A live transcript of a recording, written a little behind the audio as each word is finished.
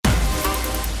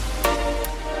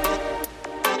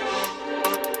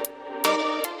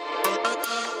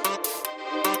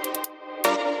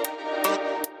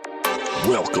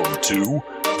Welcome to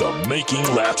the Making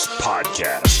Laps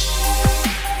Podcast.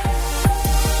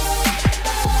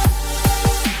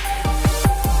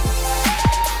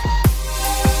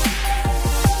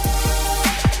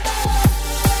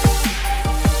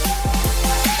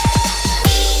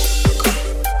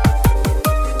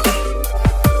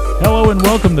 Hello and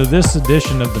welcome to this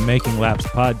edition of the Making Laps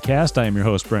Podcast. I am your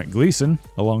host, Brent Gleason.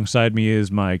 Alongside me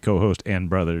is my co-host and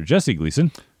brother, Jesse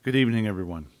Gleason. Good evening,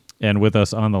 everyone. And with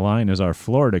us on the line is our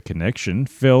Florida connection,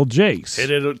 Phil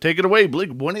Jace. Take it away,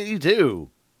 Blink 182.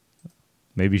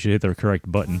 Maybe you should hit the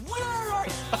correct button. Where are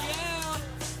you?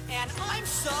 And I'm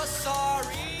so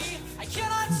sorry. I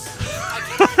cannot sleep. I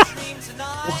cannot dream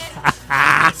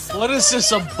tonight. What is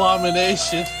this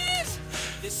abomination?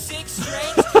 The 6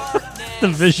 straight darkness. The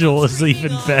visual is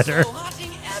even better. So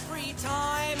haunting every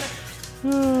time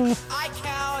I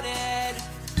counted.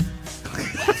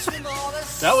 Watching all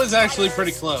the That was actually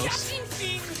pretty spiders close. catching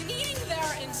things and eating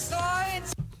their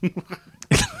insides.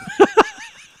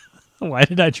 Why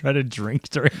did I try to drink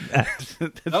during that?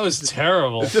 That was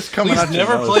terrible. just coming Please out your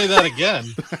never nose. play that again.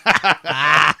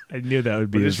 I knew that would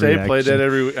be Would you his say reaction. play that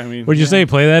every? I mean, Would you say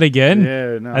play that again?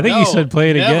 Yeah, no. I think you No, said play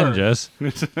it again, never. Jess.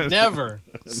 Never.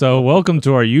 So welcome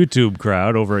to our YouTube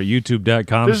crowd over at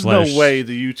youtube.com/. There's no way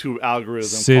the YouTube algorithm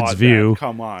Sid's caught View. that.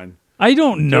 Come on. I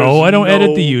don't know. There's I don't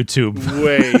edit the no YouTube.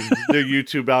 way the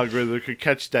YouTube algorithm could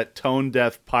catch that tone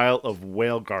deaf pile of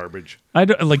whale garbage. I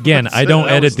don't That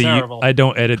edit was the terrible. I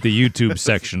don't edit the YouTube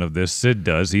section of this. Sid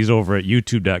does. He's over at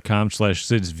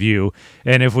youtube.com/Sid's View.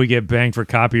 And if we get banged for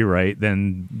copyright,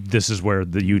 then this is where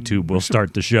the YouTube will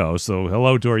start the show. So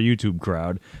hello to our YouTube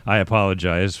crowd. I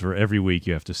apologize for every week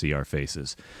you have to see our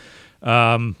faces.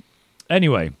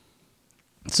 Anyway,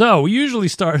 so we usually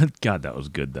start. God, that was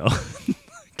good though.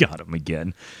 Got him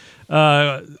again.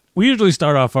 We usually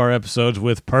start off our episodes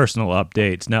with personal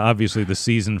updates. Now, obviously, the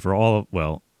season for all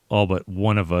but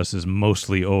one of us is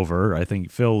mostly over. I think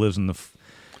Phil lives in the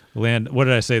land. What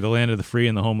did I say? The land of the free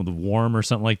and the home of the warm, or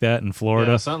something like that in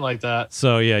Florida. Yeah, something like that.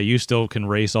 So yeah, you still can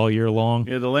race all year long.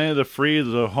 Yeah, the land of the free,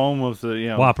 the home of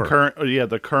the Whopper.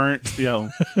 the current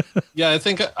Yeah, I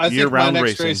think my Year-round next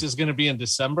racing. race is going to be in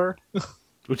December.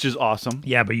 which is awesome.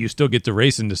 Yeah, but you still get to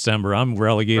race in December. I'm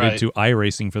relegated Right. to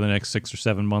iRacing for the next 6 or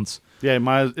 7 months. Yeah, it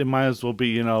might as well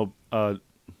be how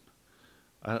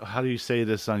do you say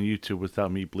this on YouTube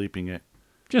without me bleeping it?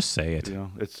 Just say it.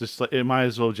 It's just like it might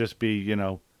as well just be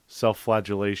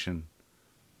self-flagellation,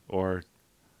 or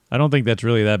I don't think that's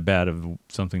really that bad of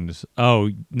something to.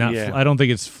 Yeah. I don't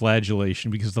think it's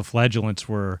flagellation because the flagellants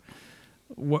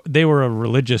they were a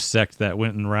religious sect that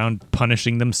went around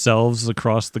punishing themselves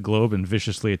across the globe and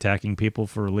viciously attacking people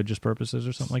for religious purposes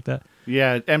or something like that.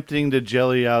 yeah, emptying the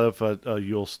jelly out of a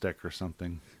Yule stick or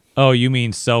something. Oh, you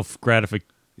mean gratifying?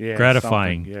 Yeah,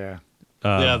 Gratifying. something, Yeah,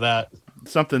 Yeah, that.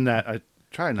 something that I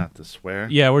try not to swear.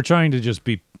 Yeah, we're trying to just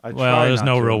be. I Well, try there's not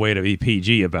no to. real way to be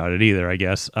PG about it either, I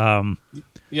guess.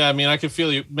 Yeah, I mean, I could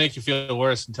make you feel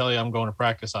worse and tell you I'm going to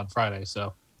practice on Friday.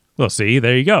 So Well, see,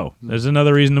 there you go. There's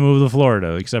another reason to move to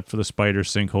Florida, except for the spiders,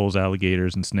 sinkholes,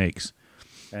 alligators, and snakes.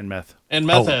 And meth. and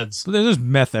meth heads. So there's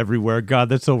meth everywhere. God,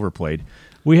 that's overplayed.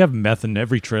 We have meth in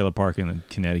every trailer park in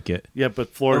Connecticut. Yeah, but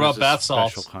Florida's about a bath special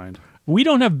salts? kind. We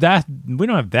don't have that. We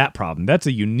don't have that problem. That's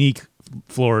a unique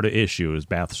Florida issue. Is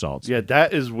bath salts? Yeah,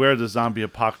 that is where the zombie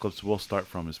apocalypse will start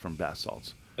from. Is from bath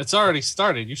salts. It's already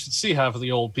started. You should see half of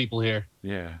the old people here.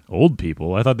 Yeah, Old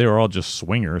people. I thought they were all just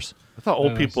swingers. I thought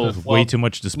old Yeah, people. so- With Well, way too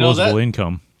much disposable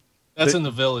income. That's in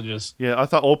the villages. Yeah, I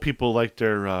thought old people like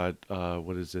their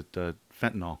what is it?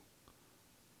 Fentanyl.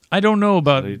 I don't know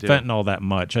about They do. fentanyl that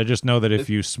much. I just know that if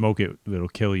you smoke it, it'll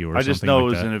kill you or I something just know it like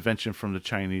was that. an invention from the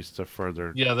Chinese to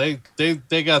further Yeah,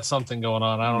 they got something going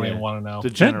on. I don't even want to know.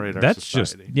 degenerate our That's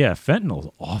society. just fentanyl's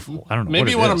awful. I don't know.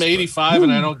 Maybe what when it I'm is, but 85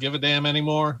 and I don't give a damn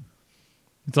anymore.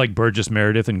 It's like Burgess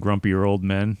Meredith and Grumpier Old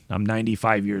Men. I'm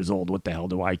 95 years old. What the hell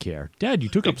do I care? Dad, you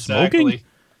took up smoking? Exactly.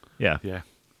 Yeah, Yeah,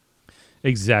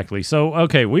 exactly. So,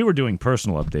 okay, we were doing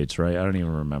personal updates, right? I don't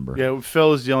even remember. yeah.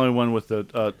 Phil is the only one with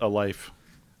a life.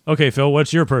 Okay, Phil,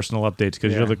 what's your personal updates?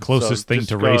 Because Yeah, you're the closest so thing just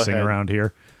to go racing ahead. around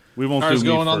here. We won't Car's do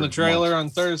me going on for the trailer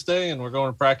months. on Thursday, and we're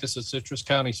going to practice at Citrus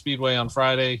County Speedway on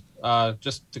Friday,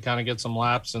 just to kind of get some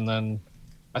laps. And then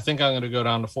I think I'm going to go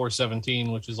down to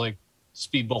 417, which is like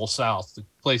Speed Bowl South. The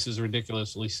place is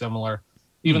ridiculously similar.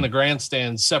 Even the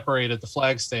grandstand's separate at the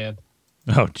flag stand.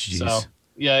 Oh, jeez. So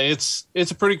yeah, it's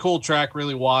a pretty cool track,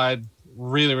 really wide,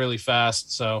 really, really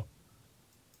fast. So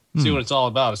see what it's all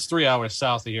about. It's 3 hours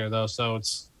south of here though, so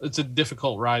it's a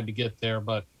difficult ride to get there,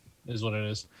 but it is what it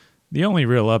is. The only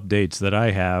real updates that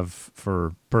I have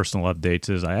for personal updates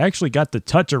is I actually got to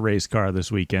touch a race car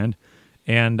this weekend.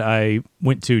 and I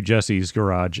went to Jesse's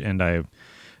garage and I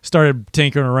started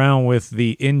tinkering around with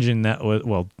the engine that was,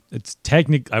 well, it's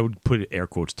I would put it air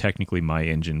quotes, technically my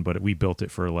engine, but we built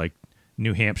it for like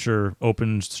New Hampshire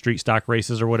open street stock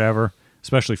races or whatever,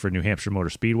 especially for New Hampshire Motor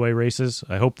Speedway races.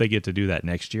 I hope they get to do that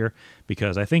next year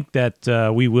because I think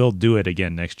that we will do it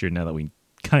again next year now that we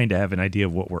kind of have an idea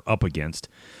of what we're up against.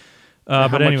 How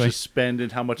But much anyway, to spend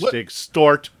and how much to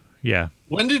extort. yeah,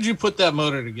 When did you put that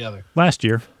motor together? last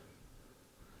year.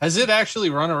 Has it actually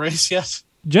run a race yet?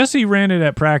 Jesse ran it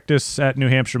at practice at New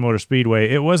Hampshire Motor Speedway.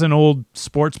 It was an old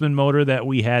Sportsman motor that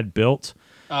we had built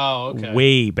Oh, okay.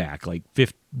 way back, like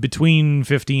between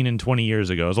 15 and 20 years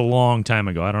ago. It was a long time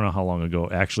ago. I don't know how long ago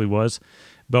it actually was,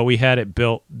 but we had it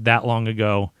built that long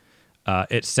ago.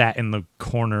 It sat in the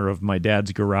corner of my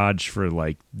dad's garage for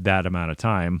like that amount of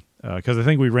time because I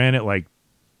think we ran it like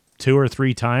 2 or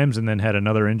 3 times and then had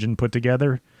another engine put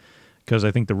together because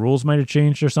I think the rules might have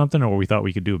changed or something, or we thought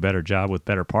we could do a better job with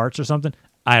better parts or something.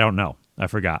 I don't know. I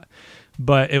forgot.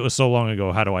 But it was so long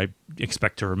ago, how do I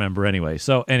expect to remember anyway?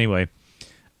 So anyway,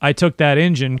 I took that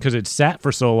engine because it sat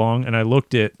for so long, and I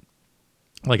looked at,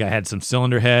 like I had some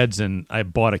cylinder heads, and I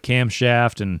bought a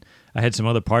camshaft, and I had some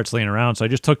other parts laying around. So I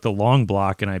just took the long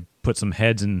block, and I put some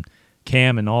heads and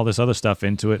cam and all this other stuff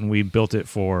into it, and we built it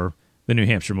for the New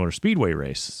Hampshire Motor Speedway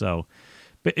race. So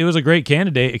but it was a great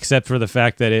candidate, except for the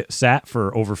fact that it sat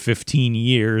for over 15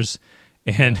 years.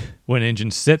 And when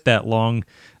engines sit that long,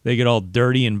 they get all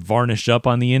dirty and varnished up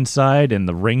on the inside, and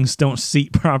the rings don't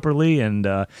seat properly. And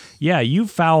you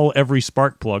foul every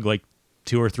spark plug like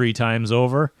 2 or 3 times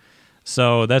over.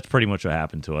 So that's pretty much what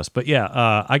happened to us. But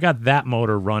yeah, I got that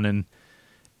motor running,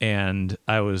 and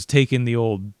I was taking the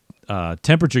old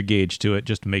temperature gauge to it,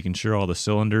 just making sure all the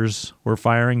cylinders were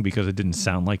firing because it didn't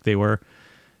sound like they were.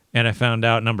 And I found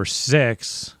out number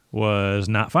 6 was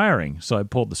not firing. So I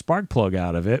pulled the spark plug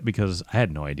out of it because I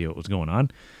had no idea what was going on,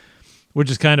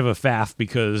 which is kind of a faff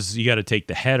because you got to take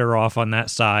the header off on that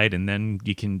side, and then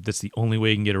that's the only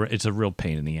way you can get it. It's a real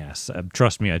pain in the ass.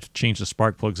 Trust me, I've changed the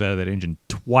spark plugs out of that engine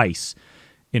twice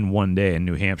in one day in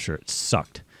New Hampshire. It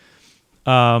sucked.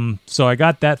 So I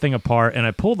got that thing apart, and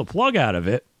I pulled the plug out of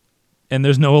it, and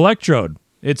there's no electrode.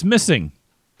 It's missing.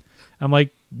 I'm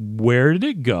like, where did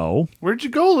it go? Where'd you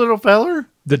go, little feller?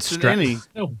 It's an innie.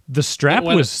 No, The strap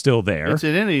was still there. It's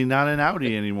an innie, not an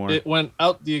Audi anymore. it went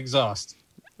out the exhaust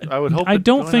I would hope. I it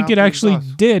don't went think out it the actually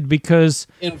exhaust. did because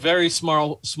in very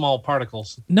small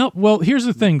particles. no. Well, here's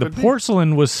the thing: the Could be.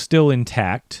 porcelain was still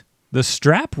intact. The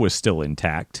strap was still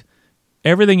intact.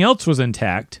 Everything else was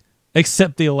intact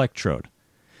except the electrode.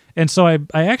 And so I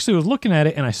actually was looking at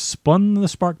it, and I spun the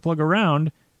spark plug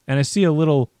around, and I see a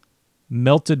little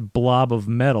melted blob of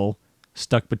metal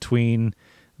stuck between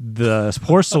the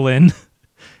porcelain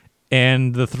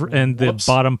and the Whoops.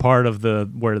 bottom part of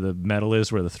where the metal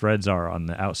is, where the threads are on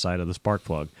the outside of the spark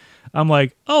plug. I'm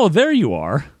like, oh, there you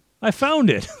are. I found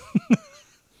it.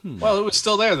 Well, it was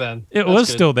still there then. It That's was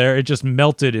good. still there. It just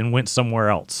melted and went somewhere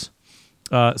else.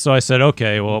 So I said,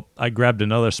 okay, well, I grabbed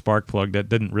another spark plug that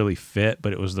didn't really fit,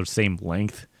 but it was the same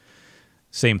length,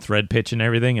 same thread pitch and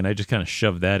everything, and I just kind of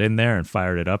shoved that in there and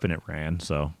fired it up, and it ran.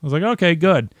 So I was like, okay,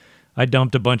 good. I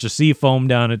dumped a bunch of sea foam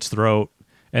down its throat,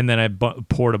 and then I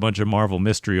poured a bunch of Marvel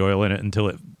Mystery Oil in it until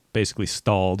it basically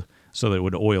stalled so that it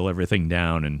would oil everything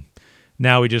down. And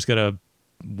now we just got to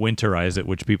winterize it,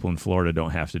 which people in Florida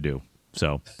don't have to do.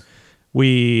 So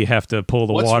we have to pull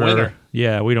the What's water. winter?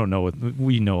 Yeah, we don't know.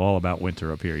 We know all about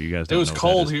winter up here. You guys It don't was know what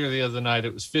cold that is. here the other night.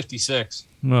 It was 56.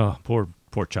 Oh, poor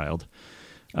child.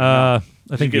 I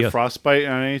Did you think get frostbite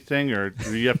on anything, or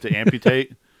do you have to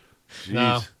amputate? Jeez.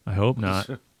 No. I hope not.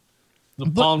 The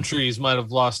palm trees might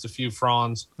have lost a few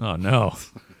fronds. Oh no.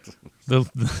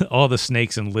 All the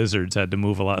snakes and lizards had to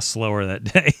move a lot slower that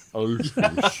day. Oh,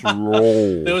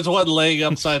 slow. There was one laying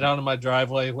upside down in my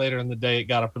driveway. Later in the day, it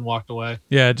got up and walked away.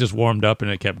 Yeah, it just warmed up and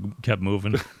it kept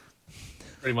moving.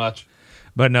 Pretty much.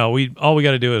 But no, all we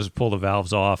got to do is pull the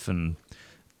valves off and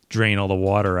drain all the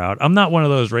water out. I'm not one of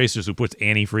those racers who puts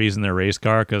antifreeze in their race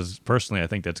car because personally I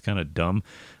think that's kind of dumb.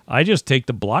 I just take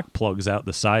the block plugs out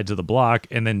the sides of the block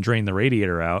and then drain the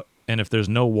radiator out. And if there's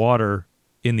no water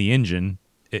in the engine,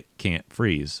 it can't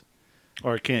freeze.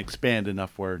 Or it can't expand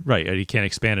enough where. Right, you can't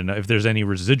expand enough. If there's any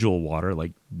residual water,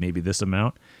 like maybe this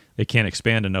amount, it can't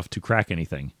expand enough to crack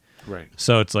anything. Right.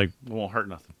 So it's like, It won't hurt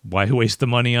nothing. why waste the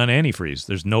money on antifreeze?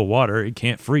 There's no water. It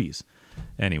can't freeze.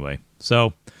 Anyway,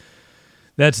 so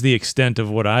that's the extent of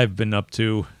what I've been up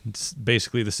to. It's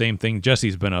basically the same thing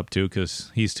Jesse's been up to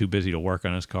because he's too busy to work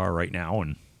on his car right now,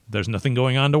 and there's nothing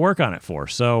going on to work on it for.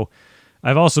 So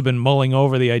I've also been mulling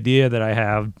over the idea that I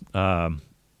have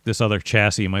this other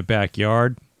chassis in my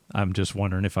backyard. I'm just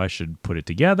wondering if I should put it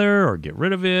together or get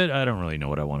rid of it. I don't really know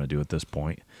what I want to do at this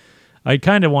point. I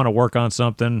kind of want to work on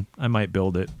something. I might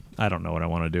build it. I don't know what I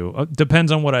want to do.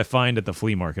 Depends on what I find at the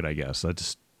flea market, I guess.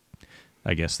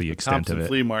 I guess the extent Thompson of it.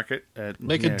 Flea Market.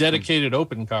 Make a dedicated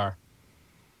open car.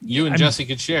 You and Jesse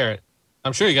could share it.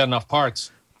 I'm sure you got enough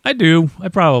parts. I do. I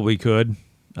probably could.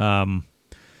 I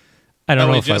don't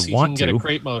know if Jesse I want can to. get a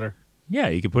crate motor. Yeah,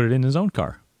 he could put it in his own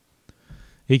car.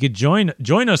 He could join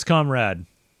us, comrade.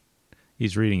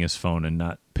 He's reading his phone and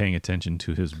not paying attention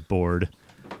to his board.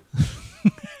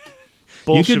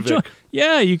 Bolshevik.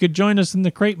 You could join us in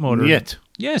the crate motor. Yet.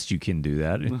 Yes, you can do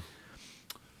that.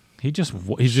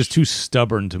 He's just too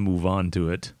stubborn to move on to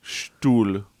it.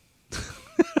 Stuhl.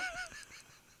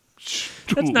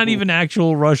 That's not even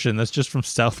actual Russian. That's just from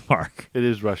South Park. It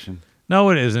is Russian. No,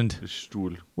 it isn't.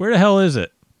 Stuhl. Where the hell is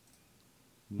it?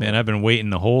 Man, I've been waiting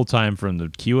the whole time for him to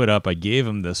cue it up. I gave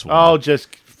him this one. Oh, just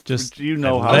you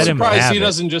know I how. let I'm him surprised have he it.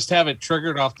 doesn't just have it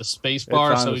triggered off the space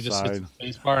bar, It's on so the he just hits side. the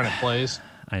space bar and it plays.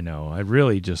 I know.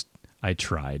 I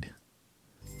tried.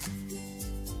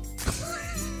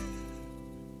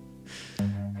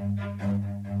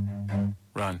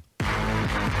 Run.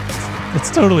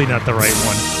 It's totally not the right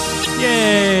one.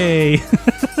 Yay!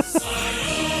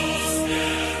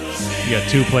 You got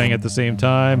two playing at the same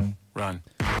time. Run.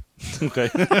 Okay.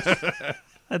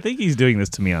 I think he's doing this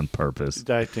to me on purpose.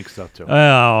 I think so too.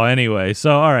 Oh, anyway.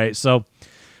 So, all right. So,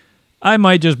 I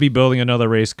might just be building another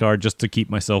race car just to keep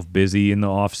myself busy in the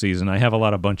off season. I have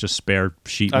a bunch of spare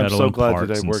sheet I'm metal so and glad parts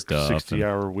that I and work stuff.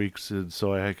 60-hour weeks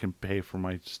so I can pay for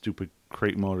my stupid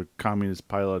crate motor communist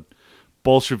pilot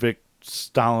Bolshevik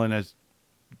Stalin. As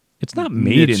It's not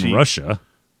made in Niche. Russia.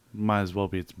 might as well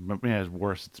be. It's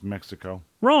worse. It's Mexico.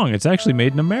 Wrong. It's actually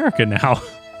made in America now.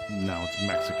 No, it's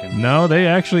Mexican. No, they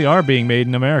actually are being made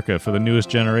in America for the newest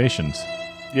generations.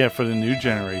 Yeah, for the new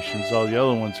generations. All the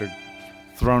other ones are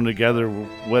thrown together.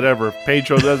 Whatever. If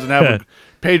Pedro doesn't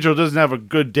have a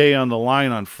good day on the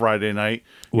line on Friday night.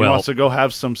 He Well- wants to go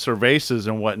have some cervezas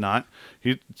and whatnot.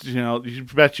 You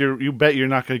bet you're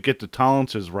not going to get the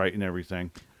tolerances right and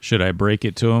everything. Should I break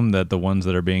it to him that the ones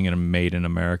that are being made in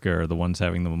America are the ones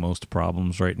having the most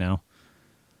problems right now?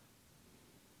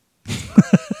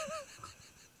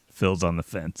 Phil's on the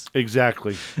fence.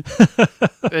 Exactly.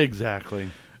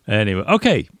 Exactly. Anyway,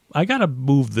 okay. I got to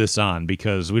move this on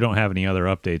because we don't have any other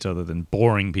updates other than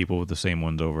boring people with the same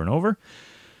ones over and over.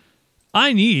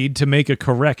 I need to make a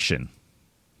correction.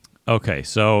 Okay,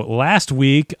 so last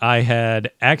week I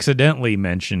had accidentally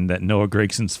mentioned that Noah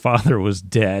Gregson's father was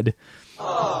dead.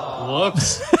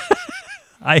 Whoops.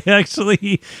 I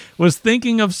actually was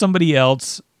thinking of somebody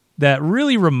else that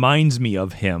really reminds me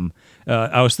of him.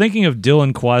 I was thinking of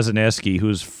Dylan Kwasniewski,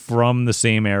 who's from the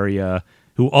same area,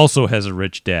 who also has a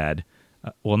rich dad.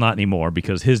 Well, not anymore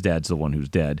because his dad's the one who's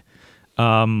dead.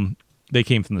 They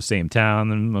came from the same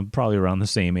town and probably around the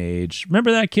same age.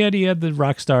 Remember that kid? He had the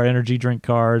Rockstar energy drink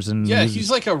cars, and Yeah, he's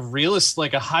like a realist,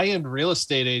 like a high-end real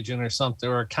estate agent or something,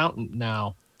 or accountant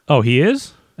now. Oh, he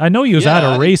is? I know he was out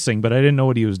Yeah, of racing, but I didn't know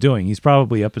what he was doing. He's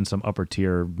probably up in some upper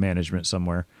tier management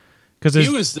somewhere. Because He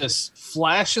was this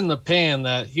flash in the pan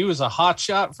that he was a hot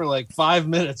shot for like 5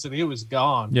 minutes and he was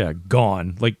gone. yeah,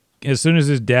 gone. Like as soon as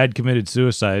his dad committed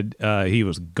suicide, he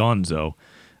was gonzo.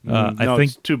 I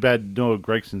think it's too bad Noah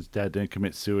Gregson's dad didn't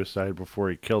commit suicide before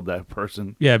he killed that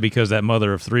person. yeah, because that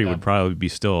mother of three would probably be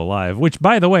still alive. Which,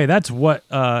 by the way, that's what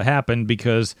happened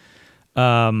because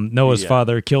Noah's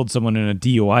father killed someone in a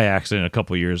DUI accident a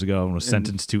couple years ago and was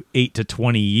sentenced to 8 to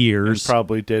 20 years. And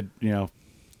probably did,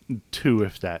 2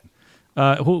 if that.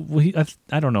 I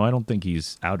don't know. I don't think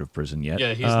he's out of prison yet.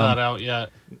 Yeah, he's not out yet.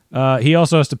 He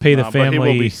also has to pay the But he will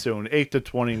family be soon. 8 to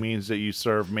 20 means that you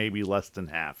serve maybe less than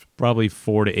half. probably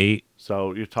 4 to 8.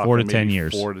 So you're talking 4 to maybe 10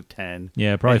 years. 4 to 10.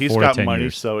 Yeah, probably And 4 to 10 He's got money,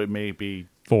 years. so it may be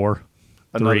 4,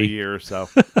 another 3. year or so.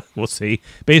 We'll see.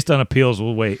 Based on appeals,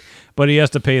 we'll wait. But he has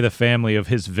to pay the family of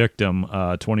his victim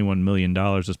 $21 million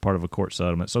as part of a court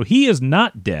settlement. So he is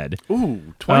not dead.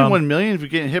 Ooh, 21 million if you're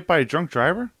getting hit by a drunk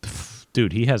driver?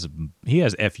 Dude, he has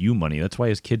FU money. That's why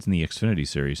his kid's in the Xfinity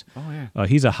series. Oh, yeah.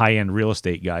 He's a high-end real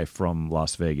estate guy from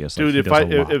Las Vegas. Like, Dude, he if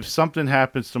does a lot. if something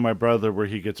happens to my brother where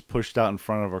he gets pushed out in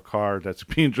front of a car that's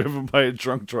being driven by a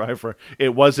drunk driver,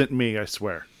 it wasn't me, I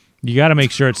swear. You got to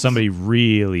make sure it's somebody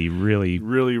really, really...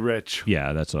 Really rich.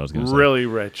 Yeah, that's what I was going to say. Really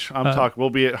rich. I'm talking, we'll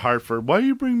be at Hartford. Why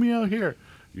you bring me out here?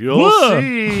 You'll Whoa.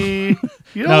 see.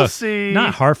 You'll No, see.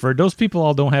 not Hartford. Those people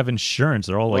all don't have insurance.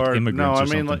 They're all like Or- immigrants No, I or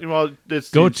mean, something. well, it's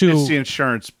Go it's to- the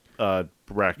insurance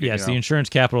bracket. Yeah, it's the insurance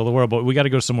capital of the world, but we got to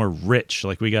go somewhere rich.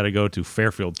 Like we got to go to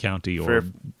Fairfield County or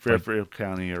Fairfield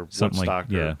County or something Woodstock,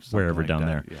 like or something wherever like down that,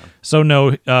 there. Yeah. So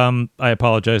no, I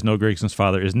apologize. No, Gregson's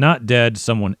father is not dead.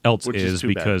 Someone else Which is is too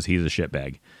because he's a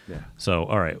shitbag. Yeah. So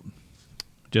all right,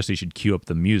 Jesse should cue up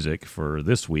the music for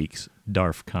this week's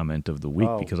Darf comment of the week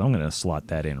because I'm going to slot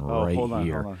that in right hold on,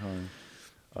 here. hold on.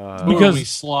 Who are Because- we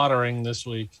slaughtering this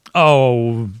week?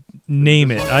 Oh,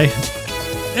 name it.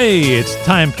 Hey, it's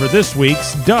time for this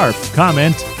week's Darf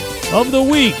comment of the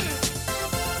week.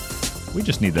 We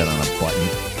just need that on a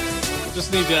button.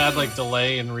 Just need to add like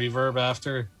delay and reverb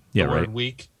after Yeah, the right. word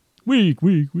week. Week.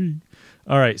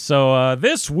 All right, so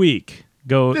this week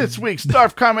This week's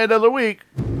Darf comment of the week.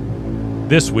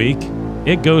 This week,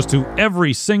 it goes to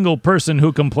every single person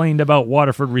who complained about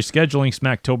Waterford rescheduling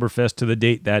Smacktoberfest to the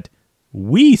date that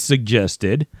we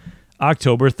suggested,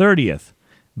 October 30th.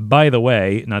 By the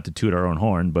way, not to toot our own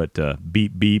horn, but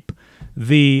beep beep,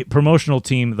 the promotional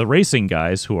team, the racing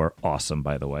guys, who are awesome,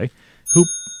 by the way,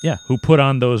 who put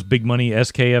on those big money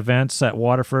SK events at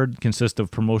Waterford, consist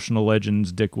of promotional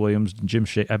legends Dick Williams,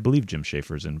 I believe Jim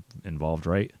Schaefer's involved,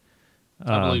 right?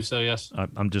 I believe so, yes.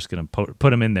 I'm just going to put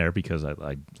them in there because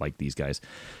I like these guys.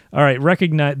 All right,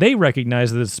 they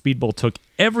recognize that the Speed Bowl took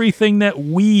everything that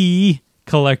we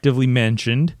collectively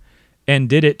mentioned and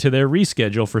did it to their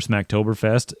reschedule for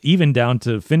Smacktoberfest, even down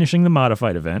to finishing the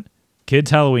modified event, kids'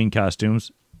 Halloween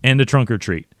costumes, and a trunk or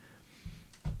treat.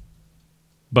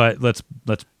 But let's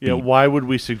Yeah, why would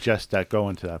we suggest that? Go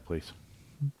into that, please.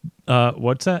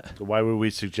 what's that? So why would we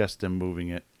suggest them moving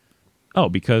it? Oh,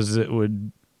 because it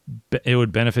would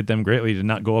benefit them greatly to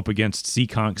not go up against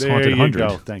Seaconk's There Haunted you 100.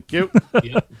 go. Thank you.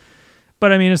 Yep.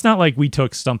 But I mean, it's not like we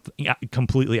took something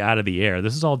completely out of the air.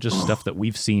 This is all just stuff that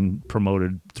we've seen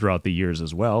promoted throughout the years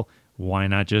as well. Why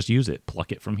not just use it?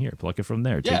 Pluck it from here, pluck it from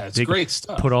there. Yeah, it's great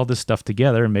stuff. Put all this stuff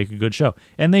together and make a good show.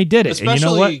 And they did it. Especially, and you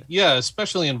know what? yeah,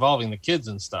 especially involving the kids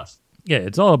and stuff. Yeah,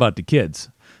 it's all about the kids.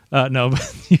 No,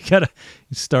 but you gotta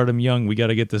start them young. We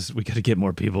gotta get this. We gotta get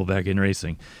more people back in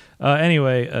racing.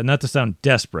 Anyway, not to sound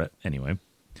desperate. Anyway,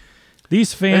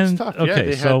 these fans. It's tough. Okay, yeah,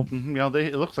 they so had,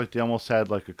 it looks like they almost had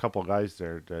like a couple guys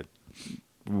there that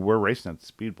were racing at the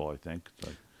Speed Bowl. I think.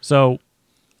 so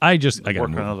I gotta work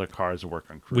move. on other cars and work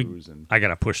on crews and. I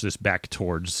gotta push this back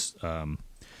towards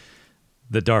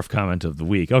the Darf comment of the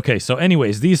week. Okay, so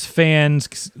anyways, these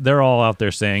fans, they're all out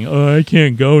there saying, "Oh, I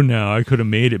can't go now. I could have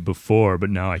made it before, but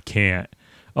now I can't."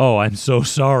 Oh, I'm so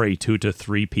sorry. 2 to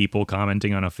 3 people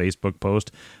commenting on a Facebook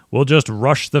post. We'll just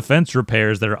rush the fence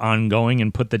repairs that are ongoing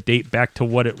and put the date back to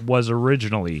what it was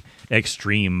originally.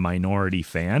 Extreme minority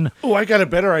fan. Oh, I got a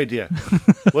better idea.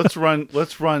 let's run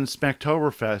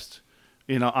Smacktoberfest,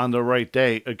 on the right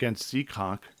day against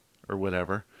Seaconk or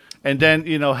whatever. And then,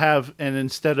 and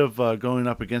instead of going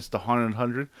up against the Haunted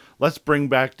 100, let's bring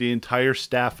back the entire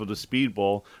staff of the Speed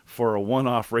Bowl for a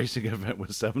one-off racing event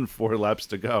with 7 laps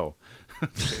to go.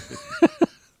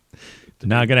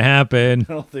 Not gonna happen.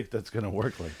 I don't think that's going to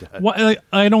work like that. Why,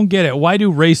 I don't get it. Why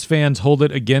do race fans hold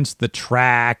it against the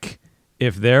track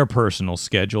if their personal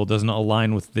schedule doesn't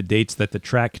align with the dates that the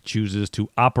track chooses to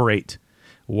operate?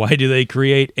 Why do they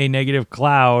create a negative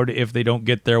cloud if they don't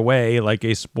get their way like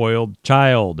a spoiled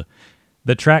child?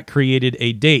 The track created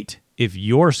a date. If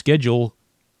your schedule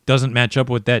doesn't match up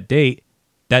with that date,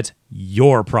 that's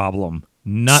your problem,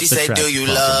 not the track's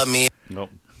problem. me?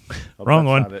 Nope. Wrong that's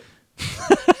one. not it.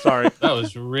 Sorry. That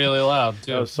was really loud,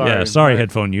 too. Oh, sorry. Yeah, sorry,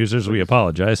 headphone users. We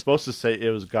apologize. Supposed to say it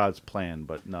was God's plan,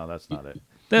 but no, that's not it.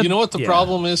 That- You know what the yeah.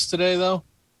 problem is today, though?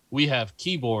 We have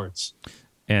keyboards.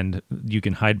 And you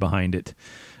can hide behind it.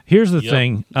 Here's the Yep.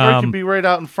 thing. Or it can be right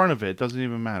out in front of it. It doesn't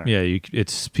even matter. Yeah,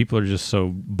 it's people are just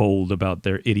so bold about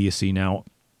their idiocy now.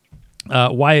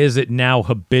 Why is it now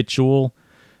habitual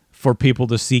for people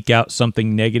to seek out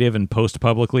something negative and post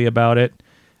publicly about it,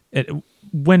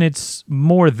 when it's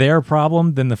more their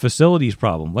problem than the facility's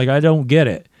problem? Like, I don't get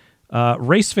it.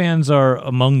 Race fans are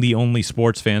among the only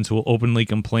sports fans who will openly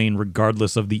complain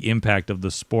regardless of the impact of the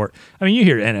sport. I mean, you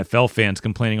hear NFL fans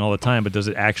complaining all the time, but does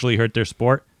it actually hurt their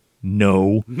sport?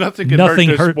 No. Nothing can hurt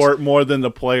their sport more than the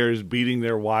players beating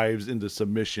their wives into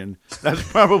submission. That's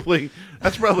probably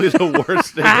the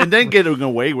worst thing. And then getting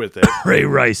away with it. Ray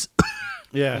Rice.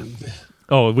 Yeah.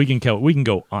 Oh, we can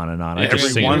go on and on. I just Every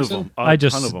singled, one of them. I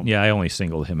just ton of them. yeah, I only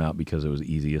singled him out because it was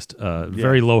easiest.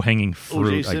 Very low hanging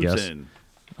fruit, O.J. I guess. Simpson.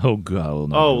 Oh god.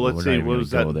 No, Oh, let's we're see, not even what gonna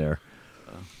was go that? there.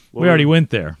 What We already was- went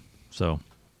there. So,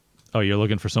 oh, you're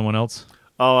looking for someone else?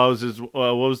 Oh, I was just, what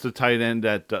was the tight end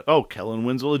at, Kellen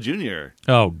Winslow Jr.,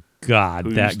 Oh god,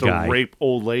 who that used to guy. rape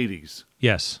old ladies.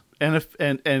 Yes.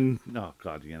 And oh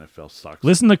god, the NFL sucks.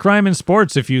 Listen to Crime in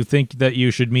Sports if you think that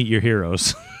you should meet your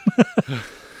heroes.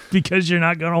 Because you're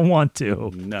not going to want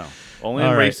to. No, only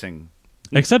All in right. racing,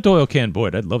 Except Oil Can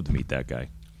Boyd. I'd love to meet that guy.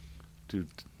 dude.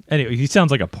 Anyway, he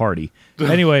sounds like a party.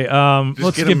 Anyway,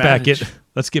 let's get get him back in. managed.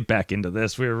 Let's get back into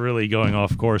this. We're really going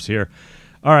off course here.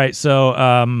 All right,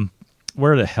 so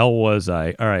where the hell was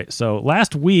I? All right, so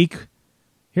last week,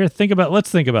 let's think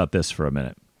about this for a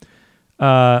minute.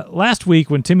 Last week,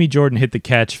 when Timmy Jordan hit the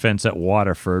catch fence at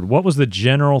Waterford, what was the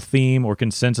general theme or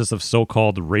consensus of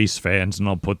so-called race fans, and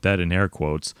I'll put that in air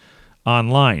quotes,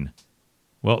 online?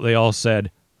 Well, they all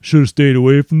said, should have stayed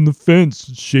away from the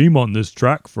fence. Shame on this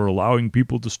track for allowing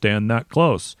people to stand that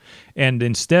close. And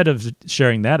instead of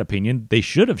sharing that opinion, they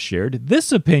should have shared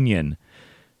this opinion.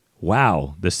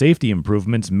 Wow, the safety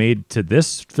improvements made to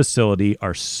this facility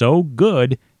are so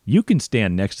good, you can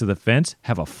stand next to the fence,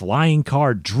 have a flying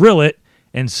car, drill it,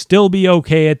 and still be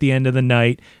okay at the end of the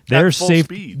night. At full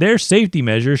speed. Their safety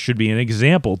measures should be an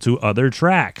example to other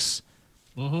tracks.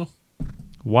 Mm-hmm.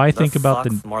 Why think about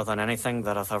the? more than anything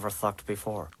that I've ever thought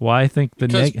before. Why think the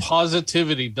Because negative?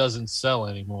 positivity doesn't sell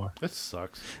anymore. That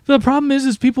sucks. The problem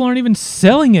is people aren't even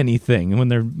selling anything when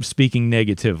they're speaking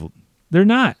negative. They're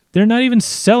not. They're not even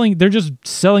selling. They're just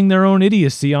selling their own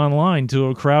idiocy online to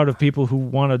a crowd of people who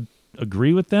want to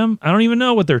agree with them. I don't even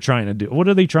know what they're trying to do. What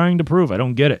are they trying to prove? I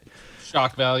don't get it.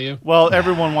 Shock value. Well,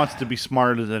 everyone wants to be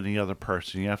smarter than the other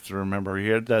person. You have to remember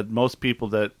here that most people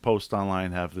that post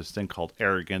online have this thing called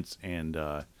arrogance and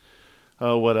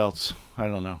what else? I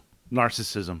don't know.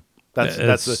 Narcissism.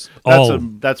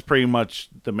 That's pretty much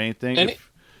the main thing.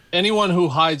 Anyone who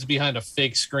hides behind a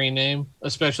fake screen name,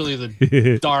 especially the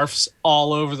DARFs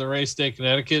all over the race day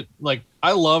Connecticut, like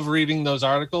I love reading those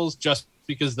articles just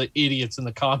because the idiots in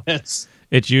the comments.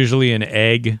 It's usually an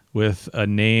egg with a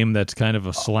name that's kind of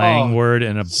a slang word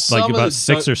and some of about the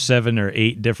 6 or 7 or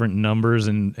 8 different numbers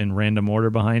in random order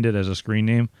behind it as a screen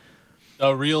name.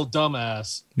 A real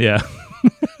dumbass. Yeah.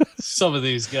 Some of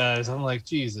these guys, I'm like,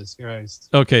 Jesus Christ.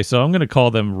 Okay, so I'm going to call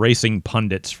them racing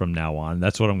pundits from now on.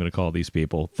 That's what I'm going to call these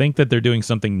people. Think that they're doing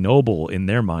something noble in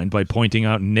their mind by pointing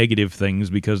out negative things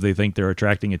because they think they're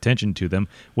attracting attention to them,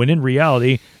 when in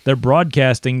reality, they're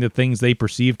broadcasting the things they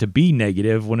perceive to be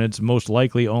negative when it's most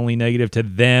likely only negative to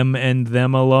them and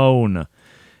them alone.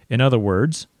 In other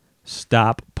words,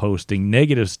 stop posting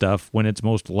negative stuff when it's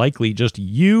most likely just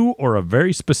you or a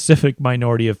very specific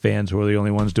minority of fans who are the only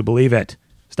ones to believe it.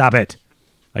 Stop it.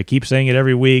 I keep saying it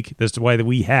every week. This is why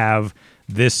we have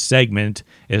this segment,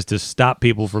 is to stop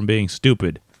people from being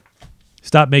stupid.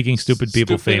 Stop making stupid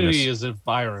people famous. Stupidity is a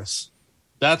virus.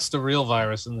 That's the real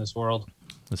virus in this world.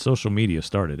 The social media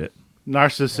started it.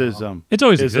 Narcissism It's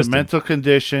always is existed. a mental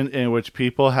condition in which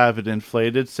people have an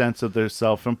inflated sense of their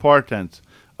self-importance,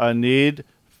 a need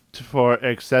for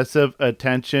excessive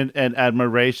attention and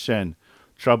admiration,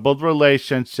 troubled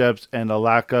relationships, and a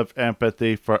lack of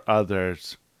empathy for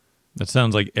others. That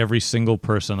sounds like every single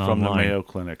person From the online. Mayo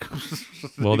Clinic.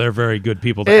 Well, they're very good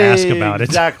people to ask about it.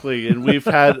 Exactly, and we've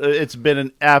had it's been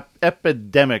an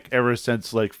epidemic ever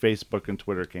since like Facebook and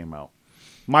Twitter came out.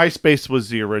 MySpace was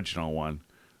the original one,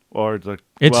 or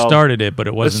It started it, but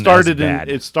it wasn't as bad.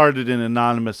 It started in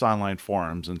anonymous online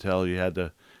forums until you had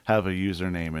to have a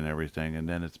username and everything, and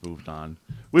then it's moved on.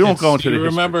 We won't go into Do the you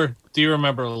history.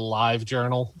 remember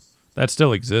LiveJournal? That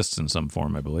still exists in some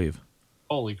form, I believe.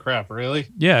 Holy crap, really?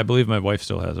 Yeah, I believe my wife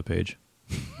still has a page.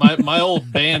 My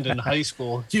old band in high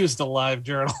school used a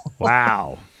LiveJournal.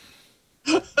 Wow.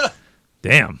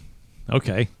 Damn.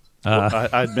 Okay.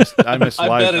 I missed I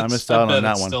live. I missed out on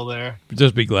that it's one. still there.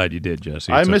 Just be glad you did,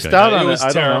 Jesse. I It's missed okay. out It on was it. I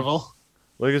don't know. terrible.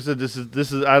 Like I said, this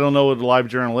is. I don't know what a live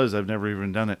journal is. I've never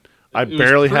even done it. I It was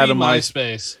barely had a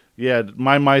pre-MySpace. Yeah,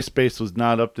 my MySpace was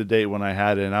not up to date when I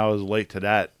had it, and I was late to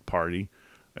that party.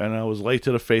 And I was late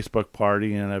to the Facebook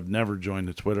party, and I've never joined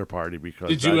the Twitter party because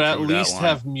Did I you at drew that least line.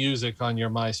 have music on your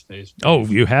MySpace? Oh,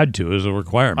 you had to as a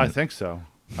requirement. I think so.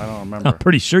 I don't remember. I'm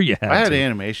pretty sure you had I had to.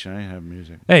 animation. I didn't have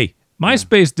music. Hey,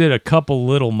 MySpace did a couple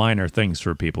little minor things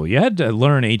for people. You had to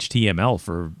learn HTML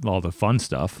for all the fun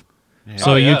stuff.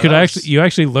 So Oh, yeah, you could that was- you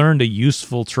actually learned a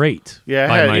useful trait. Yeah, I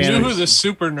by had You MySpace. knew anim- who the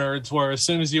super nerds were as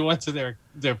soon as you went to their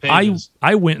I pages.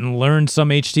 I went and learned some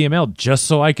HTML just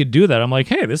so I could do that. I'm like,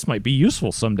 hey, this might be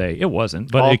useful someday. It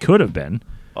wasn't, but All- it could have been.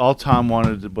 All Tom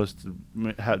wanted was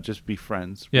to just be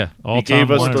friends. Yeah, all He Tom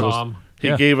gave us wanted the- was- Tom. He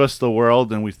Yeah. gave us the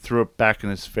world, and we threw it back in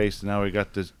his face, and now we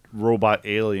got this robot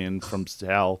alien from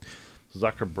hell,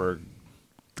 Zuckerberg.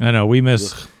 I know we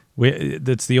miss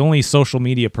That's the only social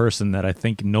media person that I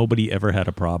think nobody ever had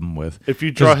a problem with. If you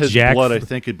draw 'Cause his Jack- blood, I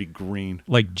think it'd be green.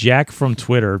 Like Jack from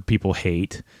Twitter, people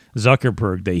hate.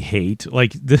 Zuckerberg, they hate.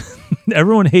 Like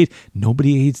everyone hates.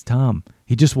 Nobody hates Tom.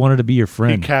 He just wanted to be your He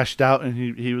friend. cashed out, and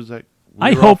he was like,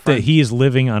 I "We were all hope that friends." he is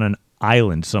living on an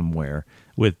island somewhere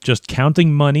with just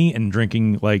counting money and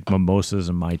drinking like mimosas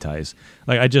and Mai Tais.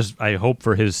 Like I hope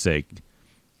for his sake.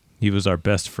 He was our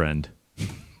best friend.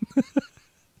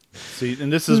 See,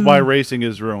 and this is why racing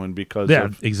is ruined because Yeah,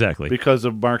 of exactly. because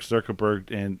of Mark Zuckerberg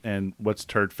and what's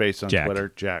turd face on Jack.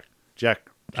 Twitter, Jack.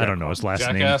 I don't know his last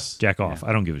Jackass. name. Jack off.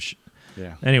 I don't give a shit.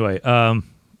 Yeah, Anyway,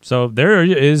 so there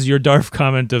is your Darf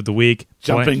comment of the week.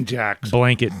 jumping jacks.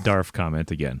 Blanket Darf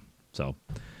comment again. So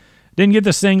didn't get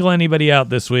to single anybody out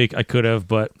this week. I could have,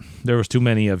 but there was too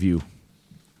many of you.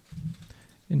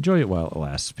 Enjoy it while it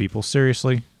lasts, people.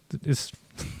 Seriously,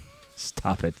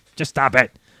 stop it. Just stop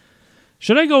it.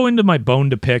 Should I go into my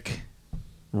bone to pick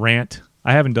rant?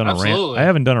 I haven't done a rant. Absolutely. I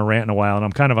haven't done a rant in a while, and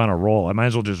I'm kind of on a roll. I might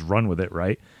as well just run with it,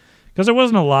 right? Because there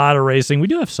wasn't a lot of racing. We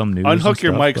do have some news. Unhook and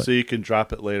your stuff, mic but so you can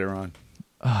drop it later on.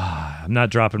 I'm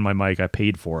not dropping my mic. I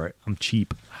paid for it. I'm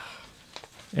cheap.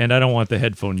 And I don't want the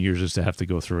headphone users to have to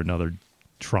go through another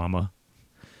trauma.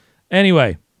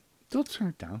 Anyway, Still turn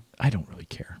it down. I don't really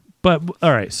care. But,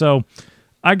 all right, so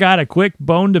I got a quick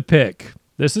bone to pick.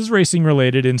 This is racing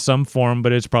related in some form,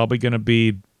 but it's probably going to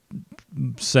be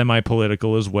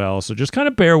semi-political as well. So just kind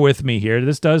of bear with me here.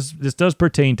 This does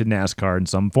pertain to NASCAR in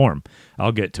some form.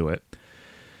 I'll get to it.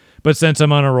 But since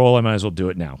I'm on a roll, I might as well do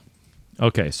it now.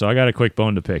 Okay, so I got a quick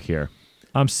bone to pick here.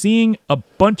 I'm seeing a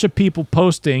bunch of people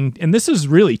posting, and this is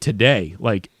really today,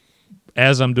 like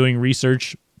as I'm doing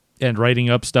research and writing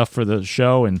up stuff for the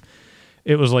show, and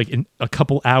it was like in a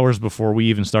couple hours before we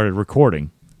even started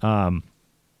recording.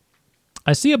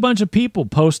 I see a bunch of people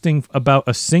posting about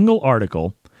a single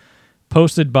article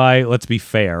posted by, let's be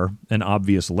fair, an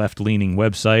obvious left-leaning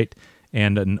website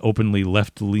and an openly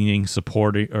left-leaning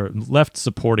supporting or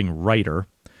left-supporting writer.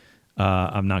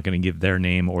 I'm not going to give their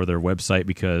name or their website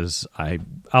because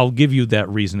I'll give you that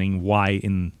reasoning why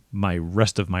in my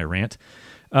rest of my rant.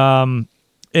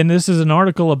 And this is an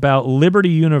article about Liberty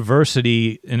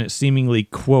University, and it's seemingly,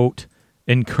 quote,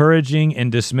 encouraging and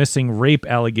dismissing rape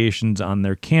allegations on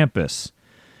their campus,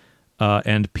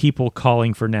 and people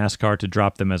calling for NASCAR to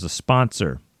drop them as a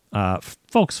sponsor.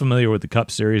 Folks familiar with the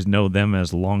Cup Series know them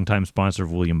as longtime sponsor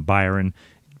of William Byron.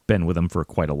 Been with them for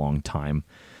quite a long time.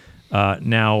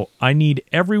 Now, I need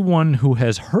everyone who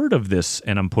has heard of this,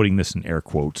 and I'm putting this in air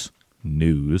quotes,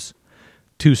 news,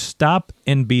 to stop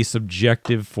and be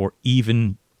subjective for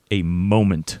even a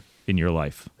moment in your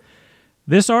life.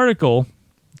 This article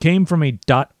came from a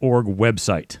 .org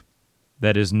website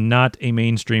that is not a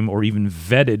mainstream or even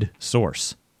vetted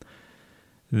source.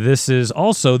 This is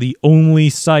also the only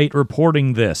site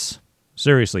reporting this.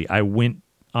 Seriously, I went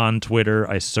on Twitter,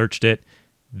 I searched it.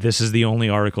 This is the only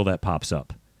article that pops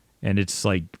up. And it's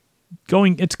like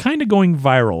it's kind of going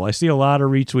viral. I see a lot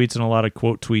of retweets and a lot of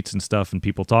quote tweets and stuff and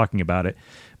people talking about it.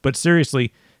 But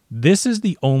seriously, this is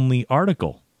the only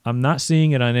article. I'm not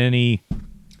seeing it on any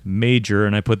major,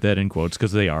 and I put that in quotes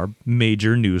because they are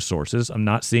major news sources. I'm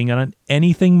not seeing it on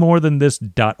anything more than this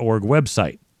 .org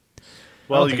website.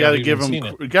 Well, I you don't got to think I've give even him.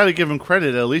 seen it. You got to give him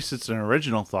credit. At least it's an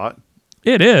original thought.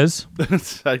 It is.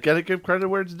 I got to give credit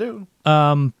where it's due.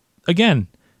 Again,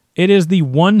 it is the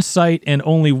one site and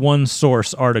only one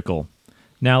source article.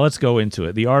 Now let's go into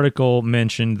it. The article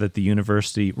mentioned that the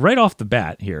university, right off the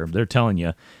bat here, they're telling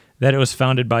you that it was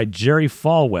founded by Jerry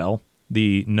Falwell,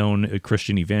 the known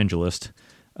Christian evangelist,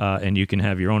 and you can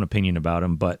have your own opinion about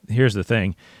him. But here's the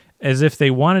thing. As if they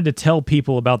wanted to tell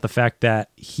people about the fact that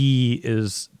he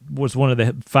was one of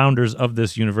the founders of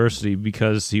this university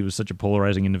because he was such a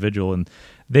polarizing individual, and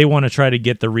they want to try to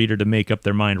get the reader to make up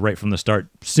their mind right from the start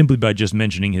simply by just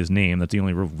mentioning his name. That's the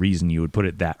only real reason you would put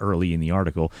it that early in the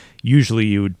article. Usually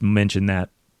you would mention that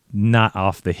not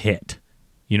off the hit.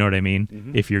 You know what I mean?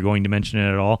 Mm-hmm. If you're going to mention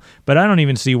it at all. But I don't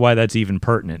even see why that's even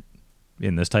pertinent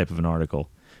in this type of an article.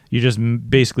 You just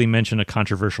basically mention a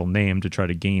controversial name to try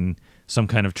to gain some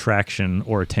kind of traction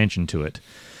or attention to it.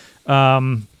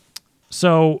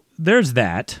 So there's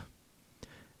that.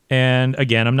 And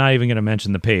again, I'm not even going to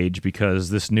mention the page because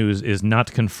this news is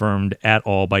not confirmed at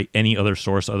all by any other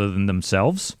source other than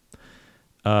themselves.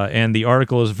 And the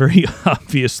article is very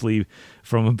obviously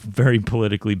from a very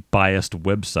politically biased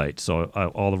website. So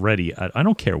already, I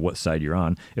don't care what side you're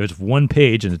on. If it's one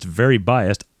page and it's very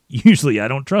biased, usually I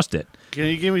don't trust it. Can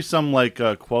you give me some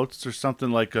quotes or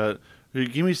something like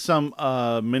give me some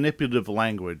manipulative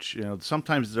language? You know,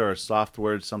 sometimes there are soft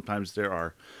words, sometimes there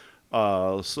are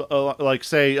Like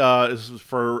say,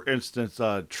 for instance,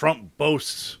 Trump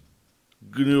boasts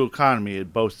new economy.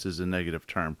 It boasts is a negative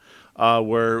term.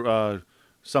 Where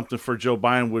something for Joe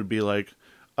Biden would be like,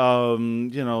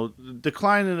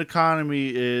 decline in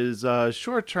economy is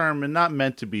short term and not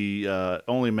meant to be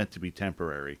only meant to be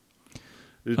temporary.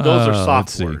 Those are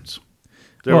soft words.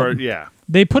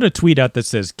 They put a tweet out that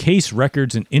says case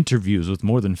records and interviews with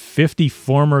more than 50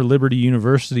 former Liberty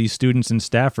University students and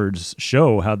staffers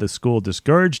show how the school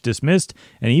discouraged, dismissed,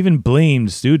 and even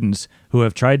blamed students who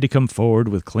have tried to come forward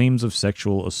with claims of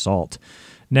sexual assault.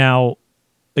 Now,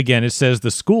 again, it says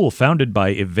the school, founded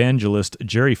by evangelist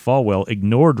Jerry Falwell,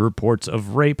 ignored reports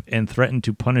of rape and threatened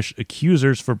to punish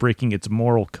accusers for breaking its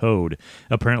moral code.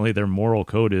 Apparently, their moral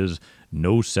code is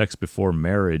no sex before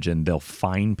marriage, and they'll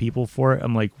fine people for it.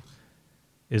 I'm like,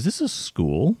 is this a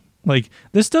school? Like,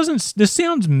 this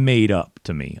sounds made up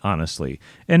to me, honestly.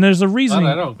 And there's a reason.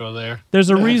 I don't go there. There's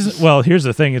a reason. Well, here's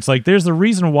the thing. It's like, there's a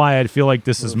reason why I feel like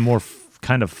this is more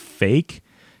kind of fake,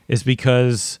 is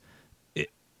because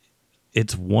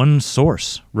it's one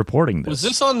source reporting this. Was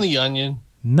this on The Onion?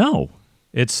 No.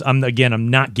 I'm not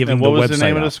giving and the what was website the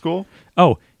name out. of the school?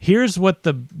 Oh, here's what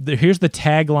here's the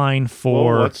tagline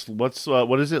for. Well,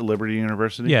 what is it? Liberty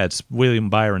University? Yeah, it's William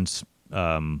Byron's.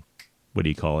 What do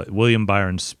you call it? William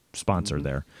Byron's sponsor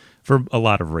there for a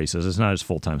lot of races. It's not his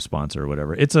full-time sponsor or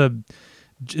whatever. It's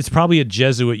probably a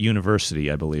Jesuit university,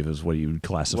 I believe, is what you would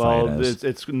classify it as.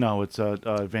 It's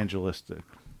evangelistic.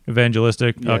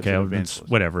 Evangelistic. Yeah, okay, it's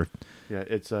whatever. Yeah,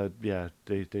 it's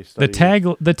they study The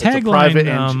tagline. It's a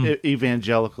private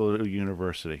evangelical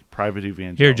university. Private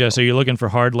evangelical. Here, Jess, are you looking for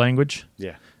hard language?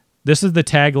 Yeah. This is the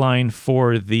tagline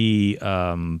for the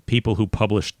people who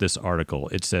published this article.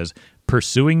 It says,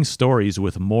 "Pursuing stories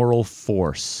with moral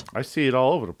force." I see it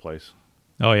all over the place.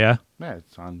 Oh, yeah? Yeah,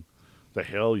 it's on The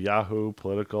Hill, Yahoo,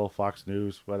 Political, Fox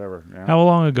News, whatever. Yeah. How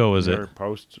long ago was New it? York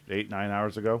Post 8-9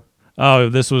 hours ago. Oh,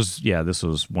 this was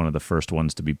one of the first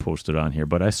ones to be posted on here.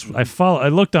 But I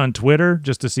looked on Twitter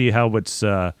just to see how it's,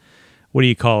 what do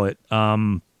you call it?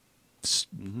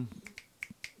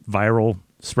 Viral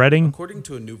spreading. According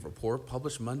to a new report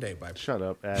published Monday by... Shut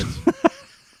up, ads.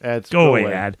 Ads. Go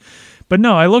away, ad. But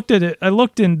no, I looked at it.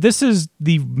 This is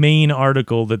the main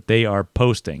article that they are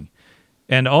posting.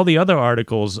 And all the other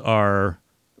articles are,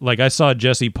 like, I saw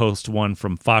Jesse post one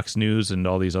from Fox News and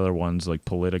all these other ones like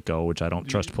Politico, which I don't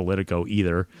trust Politico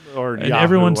either. Or and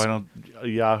Yahoo.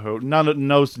 Yahoo. None of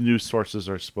those news sources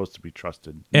are supposed to be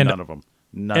trusted. And none of them.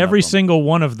 Every single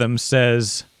one of them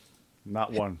says...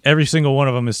 Not one. Every single one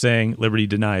of them is saying liberty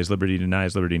denies, liberty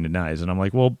denies, liberty denies. And I'm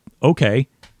like, well, okay.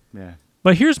 Yeah.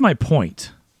 But here's my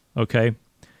point, okay?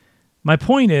 My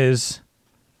point is,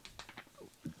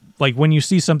 like, when you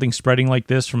see something spreading like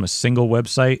this from a single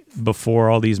website before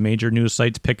all these major news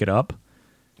sites pick it up,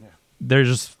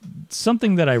 there's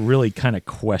something that I really kind of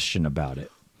question about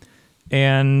it.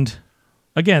 And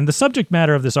again, the subject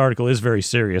matter of this article is very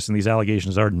serious, and these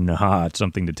allegations are not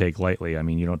something to take lightly. I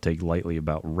mean, you don't take lightly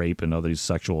about rape and other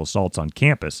sexual assaults on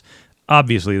campus.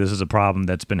 Obviously, this is a problem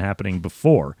that's been happening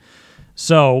before.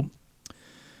 So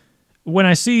when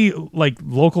I see, like,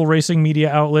 local racing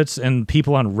media outlets and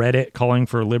people on Reddit calling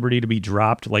for liberty to be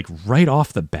dropped, like, right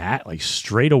off the bat, like,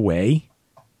 straight away,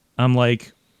 I'm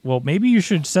like, well, maybe you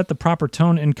should set the proper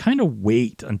tone and kind of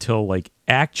wait until, like,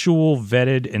 actual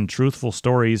vetted and truthful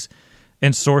stories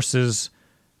and sources,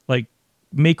 like,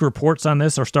 make reports on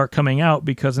this or start coming out,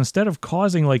 because instead of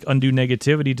causing, like, undue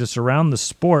negativity to surround the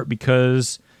sport,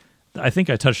 because I think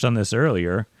I touched on this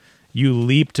earlier, you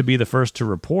leap to be the first to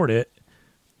report it.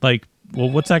 Like, well,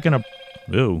 what's that going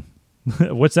to...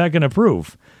 what's that going to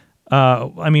prove?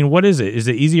 I mean, what is it? Is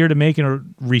it easier to make a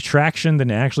retraction than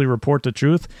to actually report the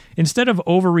truth? Instead of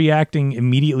overreacting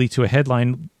immediately to a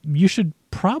headline, you should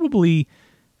probably,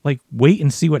 like, wait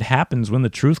and see what happens when the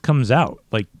truth comes out.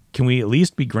 Like, can we at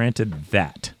least be granted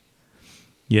that?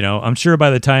 You know, I'm sure by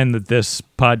the time that this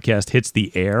podcast hits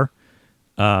the air,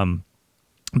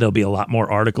 there'll be a lot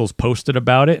more articles posted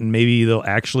about it, and maybe they'll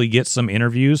actually get some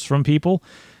interviews from people.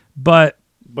 But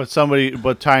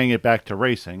tying it back to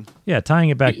racing. Yeah, tying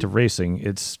it back to racing.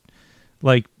 It's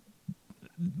like,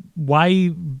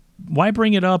 why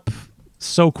bring it up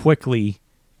so quickly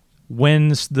when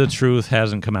the truth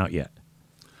hasn't come out yet?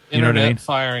 You know what I mean?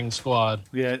 Firing squad.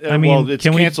 Yeah, I mean, well, it's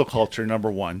cancel culture,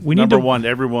 number one.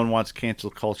 Everyone wants cancel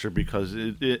culture because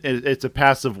it's a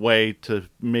passive way to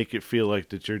make it feel like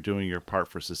that you're doing your part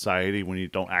for society when you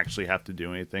don't actually have to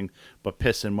do anything but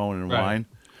piss and moan and whine.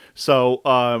 So,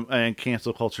 and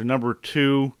cancel culture. Number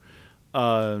two,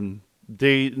 it's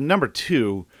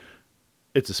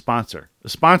a sponsor. A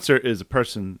sponsor is a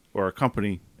person or a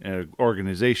company, an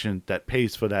organization that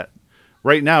pays for that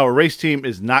Right now, a race team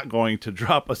is not going to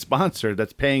drop a sponsor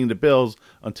that's paying the bills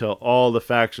until all the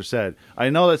facts are said. I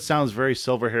know that sounds very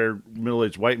silver-haired,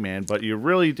 middle-aged white man, but you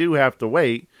really do have to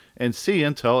wait and see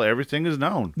until everything is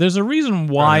known. There's a reason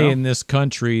why I know. in this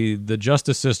country the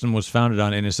justice system was founded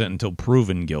on innocent until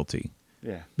proven guilty.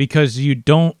 Yeah. Because you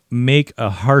don't make a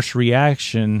harsh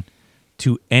reaction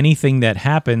to anything that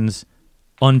happens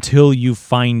until you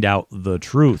find out the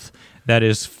truth. That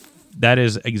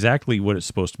is exactly what it's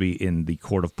supposed to be in the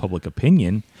court of public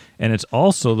opinion, and it's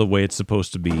also the way it's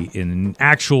supposed to be in an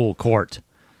actual court.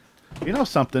 You know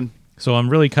something? So I'm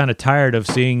really kind of tired of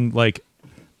seeing like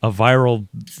a viral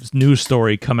news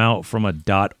story come out from a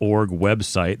 .org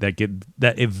website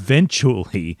that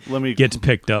eventually gets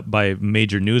picked up by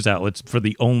major news outlets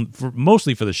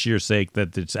mostly for the sheer sake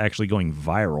that it's actually going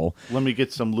viral. Let me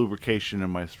get some lubrication in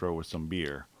my throat with some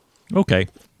beer. Okay.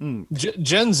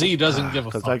 Gen Z doesn't give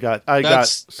a fuck. Because I got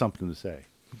something to say.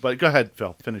 But go ahead,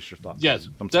 Phil. Finish your thoughts. Yeah,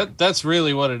 that's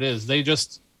really what it is. They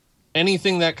just,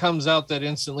 anything that comes out that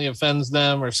instantly offends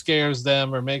them or scares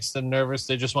them or makes them nervous,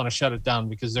 they just want to shut it down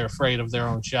because they're afraid of their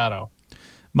own shadow.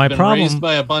 My Been problem raised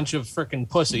by a bunch of freaking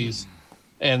pussies,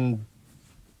 and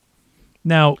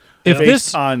now if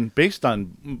based on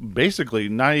basically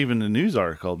not even the news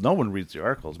article, no one reads the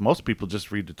articles. Most people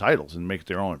just read the titles and make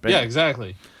their own opinion. yeah,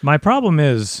 exactly. my problem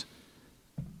is,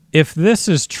 if this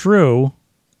is true,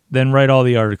 then write all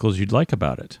the articles you'd like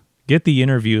about it. Get the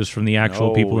interviews from the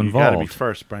actual people You gotta be involved.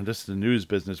 first, Brent. This is the news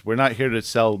business. We're not here to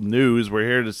sell news. We're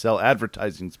here to sell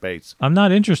advertising space. I'm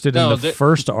not interested in No, the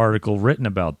first article written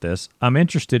about this. I'm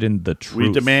interested in the truth.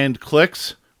 We demand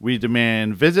clicks, we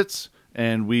demand visits,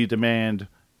 and we demand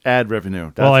ad revenue.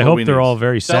 That's Well, I what hope we they're need. all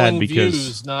very sad Selling because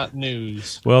views, not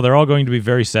news. well, they're all going to be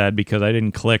very sad because I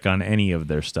didn't click on any of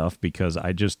their stuff because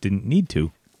I just didn't need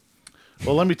to.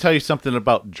 Well, let me tell you something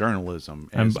about journalism.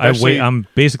 and I'm especially-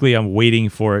 I'm waiting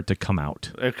for it to come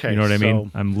out. Okay, you know what I mean?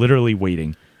 so- I'm literally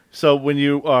waiting. So when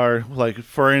you are, like,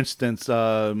 for instance,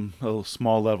 a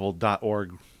small level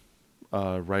 .org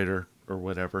writer or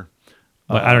whatever.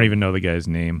 But I don't even know the guy's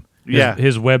name.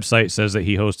 His website says that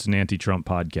he hosts an anti-Trump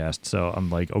podcast, so I'm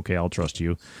like, okay, I'll trust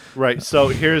you. Right. So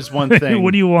here's one thing.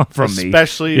 What do you want from me?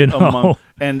 Especially You know? among,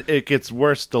 and it gets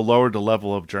worse the lower the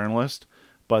level of journalist.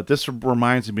 But this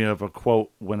reminds me of a quote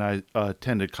when I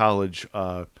attended college.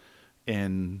 I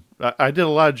did a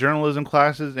lot of journalism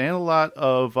classes and a lot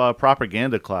of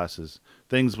propaganda classes.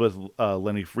 Things with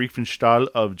Leni Riefenstahl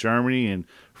of Germany and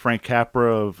Frank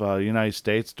Capra of United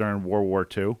States during World War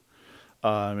II.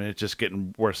 And it's just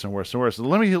getting worse and worse and worse. So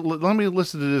let me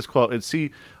listen to this quote and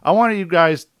see. I want you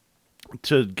guys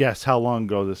to guess how long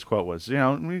ago this quote was.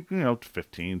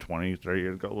 15, 20, 30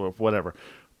 years ago, or whatever.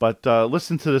 But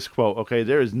listen to this quote, okay?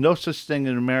 There is no such thing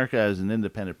in America as an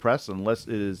independent press unless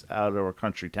it is out of our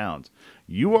country towns.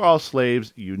 You are all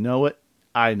slaves. You know it.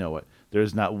 I know it. There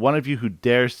is not one of you who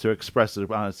dares to express an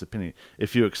honest opinion.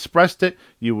 If you expressed it,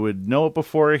 you would know it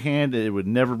beforehand, and it would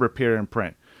never appear in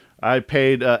print. I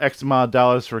paid X amount of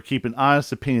dollars for keeping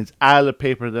honest opinions out of the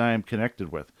paper that I am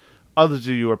connected with. Others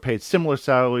of you are paid similar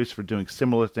salaries for doing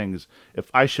similar things. If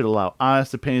I should allow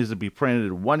honest opinions to be printed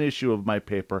in one issue of my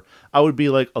paper, I would be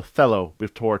like Othello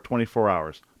before 24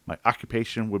 hours. My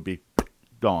occupation would be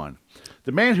gone.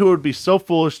 The man who would be so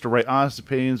foolish to write honest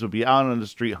opinions would be out on the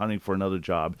street hunting for another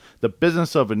job. The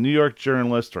business of a New York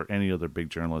journalist, or any other big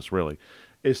journalist really,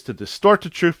 is to distort the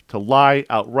truth, to lie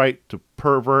outright, to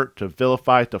pervert, to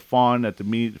vilify, to fawn at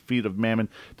the feet of Mammon,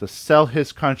 to sell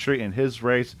his country and his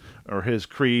race or his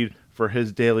creed for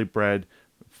his daily bread,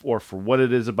 or for what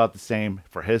it is about the same,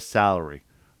 for his salary.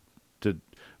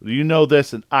 You know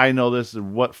this, and I know this,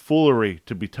 and what foolery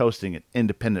to be toasting an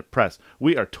independent press.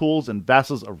 We are tools and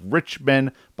vassals of rich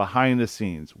men behind the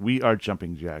scenes. We are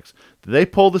jumping jacks. They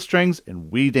pull the strings,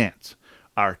 and we dance.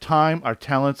 Our time, our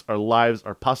talents, our lives,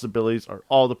 our possibilities are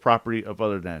all the property of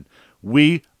other men.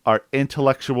 We are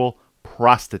intellectual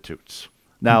prostitutes.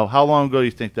 Now, how long ago do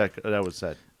you think that was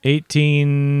said?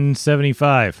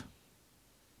 1875.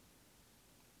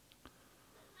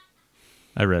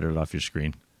 I read it off your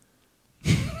screen.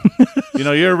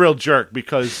 You're a real jerk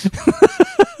because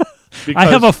I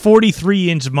have a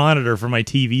 43-inch monitor for my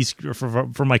TV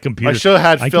for my computer. I should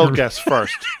have had Phil guess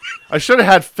first. I should have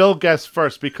had Phil guess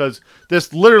first because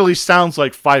this literally sounds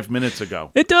like 5 minutes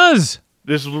ago. It does.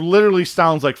 This literally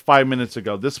sounds like 5 minutes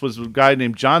ago. This was a guy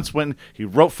named John Swinton. He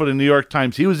wrote for the New York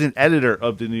Times. He was an editor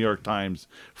of the New York Times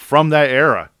from that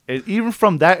era. And even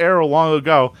from that era long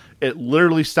ago, it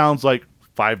literally sounds like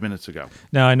 5 minutes ago.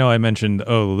 Now, I know I mentioned,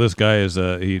 this guy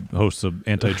he hosts an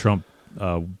anti-Trump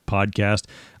podcast.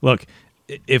 Look,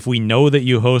 if we know that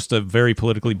you host a very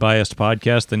politically biased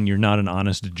podcast, then you're not an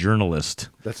honest journalist.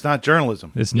 That's not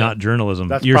journalism. It's not journalism.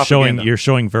 That's you're propaganda.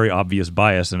 showing very obvious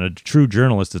bias, and a true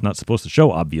journalist is not supposed to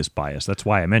show obvious bias. That's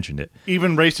why I mentioned it.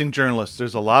 Even racing journalists.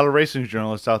 There's a lot of racing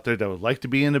journalists out there that would like to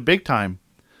be in the big time.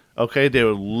 Okay, they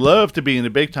would love to be in the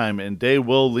big time, and they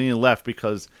will lean left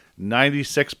because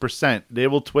 96%, they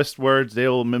will twist words, they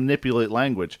will manipulate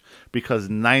language because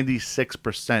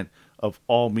 96% of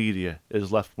all media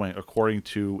is left-wing, according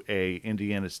to a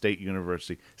Indiana State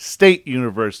University. State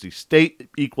University. State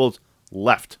equals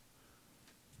left.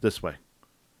 This way.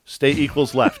 State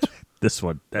equals left. This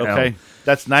one. Okay?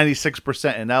 That's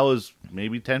 96%, and that was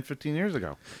maybe 10, 15 years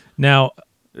ago. Now,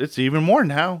 It's even more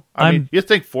now. I mean, you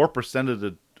think 4%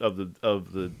 of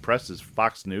the press is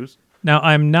Fox News?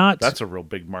 I'm not. That's a real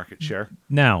big market share.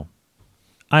 Now,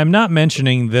 I'm not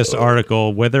mentioning this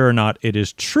article whether or not it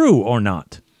is true or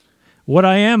not. What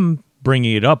I am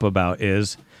bringing it up about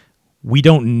is we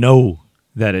don't know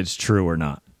that it's true or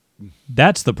not.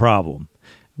 That's the problem.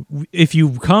 If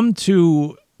you come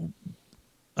to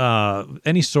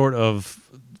any sort of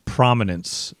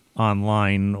prominence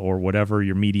online or whatever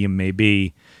your medium may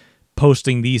be,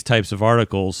 posting these types of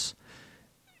articles,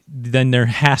 then there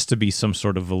has to be some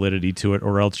sort of validity to it,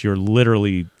 or else you're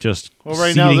literally just Well,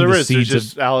 right now seeding there the is. There's seeds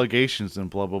just allegations and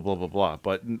blah, blah, blah, blah, blah.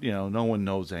 But, no one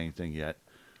knows anything yet.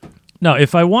 No,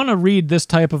 if I want to read this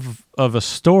type of a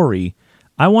story,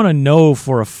 I want to know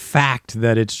for a fact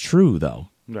that it's true, though,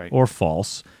 Right. or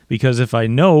false. Because if I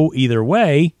know either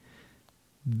way,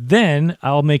 then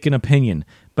I'll make an opinion.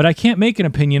 But I can't make an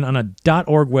opinion on a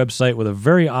 .org website with a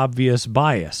very obvious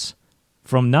bias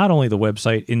from not only the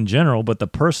website in general, but the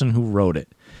person who wrote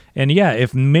it. And yeah,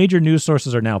 if major news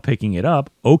sources are now picking it up,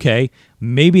 okay,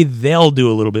 maybe they'll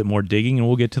do a little bit more digging and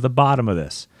we'll get to the bottom of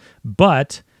this.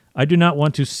 But I do not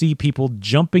want to see people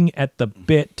jumping at the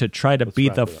bit to try to be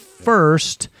wrap the it up, yeah.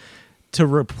 first to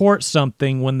report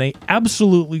something when they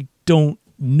absolutely don't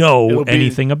know It'll be-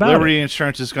 anything about Liberty it.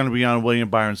 Insurance is going to be on William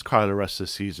Byron's car the rest of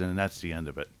the season, and that's the end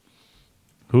of it.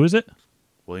 Who is it?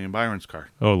 William Byron's car.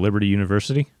 Oh, Liberty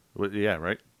University? Yeah,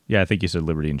 right? Yeah, I think you said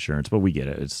Liberty Insurance, but we get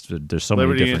it. There's so many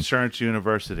Liberty different. Insurance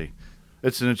University.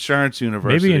 It's an insurance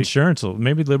university.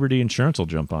 Maybe Liberty Insurance will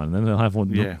jump on, and then they'll have one.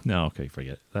 Yeah. No, okay,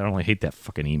 forget it. I only hate that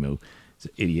fucking emu. It's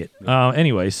an idiot.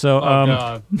 Anyway, so Oh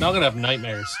God, now I'm gonna have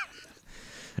nightmares.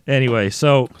 anyway,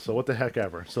 so So what the heck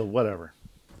ever. So whatever.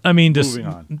 I mean, just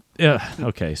Moving on. yeah.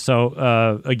 Okay,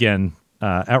 so again,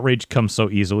 outrage comes so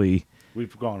easily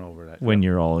We've gone over that. when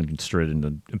you're all interested in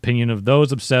the opinion of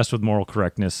those obsessed with moral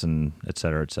correctness and et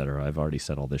cetera, et cetera. I've already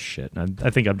said all this shit. And I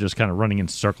think I'm just kind of running in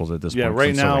circles at this Yeah, point. 'cause right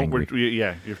I'm so now angry.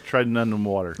 you're treading under the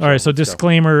water. All right, so let's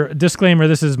go. disclaimer,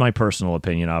 this is my personal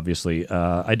opinion, obviously.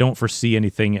 I don't foresee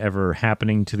anything ever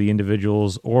happening to the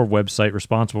individuals or website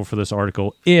responsible for this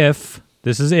article if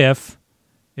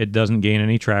it doesn't gain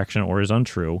any traction or is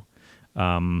untrue,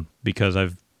 because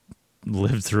I've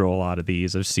lived through a lot of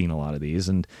these. I've seen a lot of these,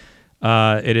 and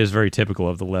it is very typical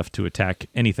of the left to attack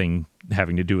anything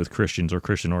having to do with Christians or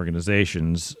Christian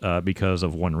organizations because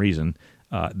of one reason.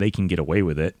 They can get away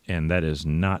with it, and that is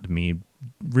not me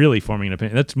really forming an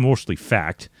opinion. That's mostly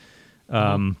fact.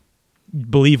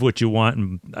 Believe what you want,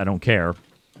 and I don't care.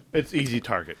 It's easy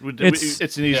target. It's-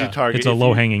 It's an easy yeah. target. It's a If you-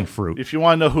 low-hanging fruit. If you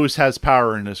want to know who has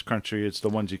power in this country, it's the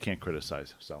ones you can't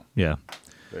criticize. So Yeah.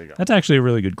 there you go. That's actually a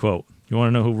really good quote. You want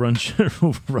to know who runs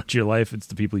your life? It's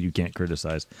the people you can't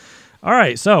criticize. All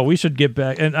right, so we should get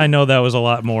back. And I know that was a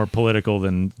lot more political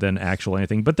than actual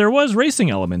anything, but there was racing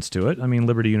elements to it. I mean,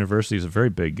 Liberty University is a very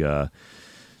big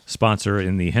sponsor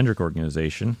in the Hendrick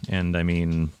organization, and I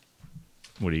mean,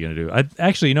 what are you going to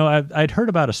do? I'd heard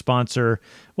about a sponsor.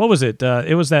 What was it?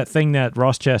 It was that thing that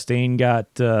Ross Chastain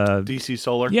got. DC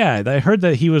Solar. Yeah, I heard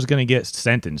that he was going to get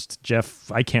sentenced.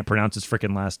 Jeff, I can't pronounce his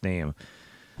freaking last name.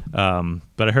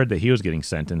 But I heard that he was getting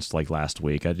sentenced like last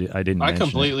week. I didn't. I mention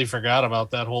completely forgot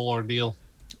about that whole ordeal.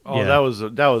 Oh, Yeah.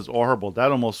 that was horrible.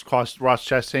 That almost cost Ross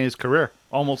Chastain's career.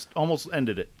 Almost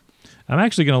ended it. I'm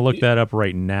actually going to look that up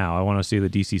right now. I want to see the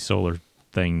DC Solar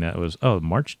thing that was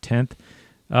March 10th.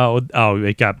 Oh,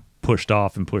 it got pushed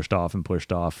off and pushed off and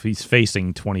pushed off. He's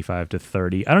facing 25 to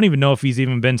 30. I don't even know if he's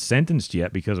even been sentenced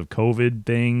yet because of COVID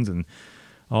things and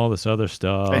all this other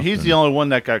stuff. And he's the only one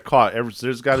that got caught.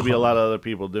 There's got to be a lot of other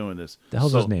people doing this. The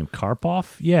hell's his name?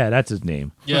 Karpov? Yeah, that's his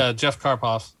name. Yeah, Jeff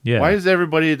Karpoff. Yeah. Why is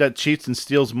everybody that cheats and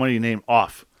steals money named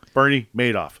off? Bernie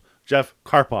Madoff, Jeff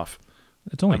Karpoff.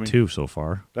 It's only two so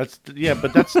far. But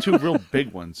that's two real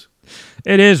big ones.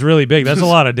 It is really big. That's a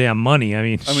lot of damn money. I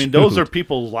mean, Those shoot. are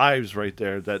people's lives right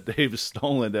there that they've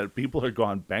stolen. That people are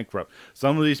gone bankrupt.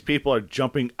 Some of these people are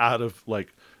jumping out of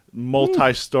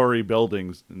multi-story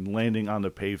buildings and landing on the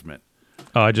pavement.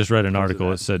 Oh, I just read an Because of article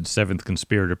that. that said seventh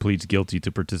conspirator pleads guilty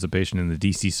to participation in the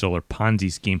DC Solar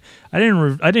Ponzi scheme. I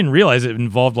didn't realize it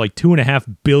involved like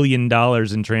 $2.5 billion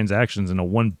in transactions and a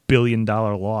 $1 billion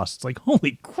loss. It's like,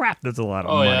 holy crap, that's a lot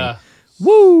of Oh money. yeah.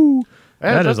 Woo!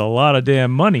 Yeah, That is a lot of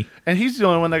damn money. And he's the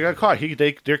only one that got caught.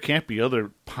 There can't be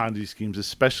other Ponzi schemes,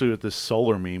 especially with this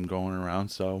solar meme going around.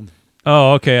 So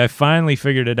Oh, okay. I finally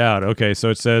figured it out. Okay, so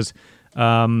it says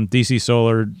DC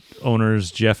Solar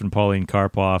owners Jeff and Pauline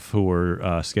Karpoff, who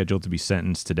were scheduled to be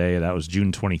sentenced today. That was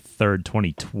June 23rd,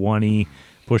 2020.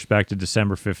 Pushed back to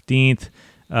December 15th.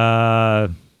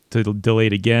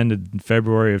 Delayed again to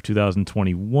February of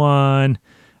 2021.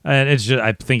 And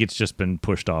I think it's just been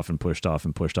pushed off and pushed off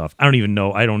and pushed off. I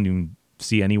don't even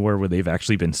see anywhere where they've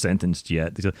actually been sentenced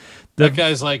yet. That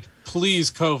guy's like,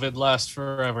 please, COVID last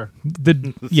forever.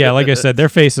 Yeah, like I said, they're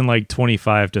facing like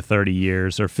 25 to 30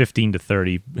 years or 15 to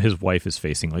 30. His wife is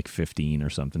facing like 15 or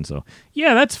something. So,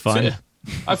 yeah, that's fun.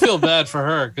 I feel bad for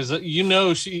her because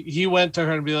he went to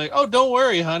her and be like, "Oh, don't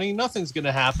worry, honey, nothing's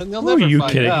gonna happen. They'll Who are never you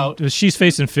find kidding? out." She's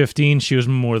facing 15. She was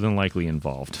more than likely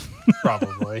involved.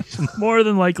 Probably. More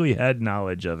than likely had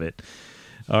knowledge of it.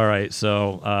 All right,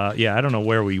 so yeah, I don't know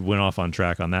where we went off on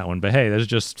track on that one, but hey, there's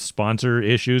just sponsor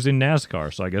issues in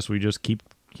NASCAR, so I guess we just keep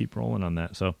rolling on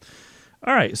that. So,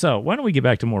 all right, so why don't we get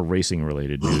back to more racing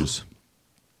related news,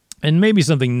 and maybe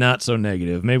something not so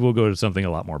negative. Maybe we'll go to something a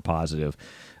lot more positive.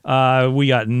 We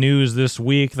got news this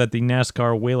week that the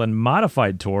NASCAR Whelen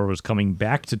Modified Tour was coming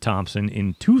back to Thompson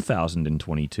in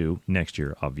 2022, next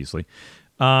year, obviously.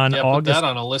 On Yeah, put August, that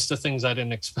on a list of things I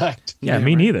didn't expect. yeah,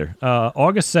 me neither.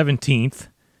 August 17th,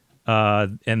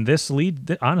 and this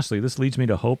leads me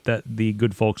to hope that the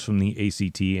good folks from the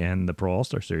ACT and the Pro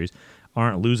All-Star Series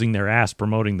aren't losing their ass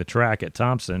promoting the track at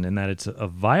Thompson, and that it's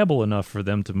viable enough for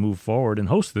them to move forward and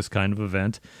host this kind of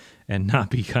event and not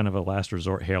be kind of a last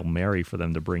resort Hail Mary for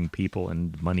them to bring people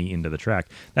and money into the track.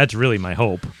 That's really my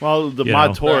hope. well, the You mod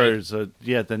know. tour is the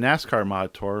NASCAR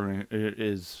mod tour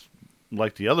is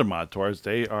like the other mod tours.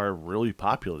 They are really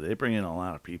popular. They bring in a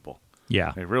lot of people.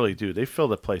 Yeah. They really do. They fill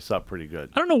the place up pretty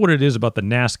good. I don't know what it is about the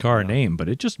NASCAR name, but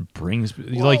it just brings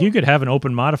like you could have an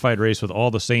open modified race with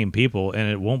all the same people and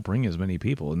it won't bring as many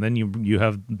people. And then you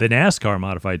have the NASCAR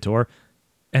modified tour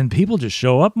and people just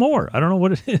show up more. I don't know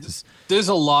what it is. There's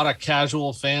a lot of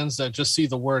casual fans that just see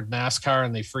the word NASCAR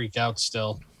and they freak out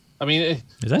still. I mean,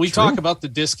 Is that we true? talk about the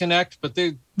disconnect, but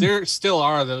there still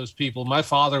are those people. My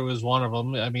father was one of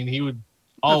them. I mean, he would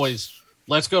always,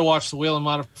 let's go watch the Whelen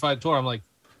Modified Tour. I'm like,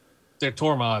 they're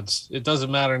tour mods. It doesn't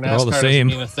matter. They're all NASCAR the doesn't same.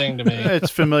 mean a thing to me. It's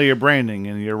familiar branding,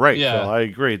 and you're right, Yeah. Phil. I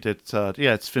agree.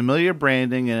 It's familiar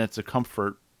branding, and it's a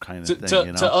comfort kind of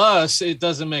thing. To us, it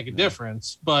doesn't make a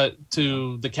difference, but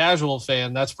to the casual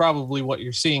fan, that's probably what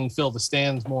you're seeing fill the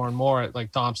stands more and more at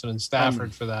like Thompson and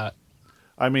Stafford for that.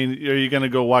 I mean, are you going to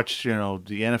go watch, the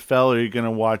NFL, or are you going to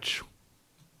watch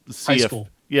the High school.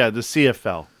 Yeah, the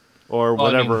CFL or Well,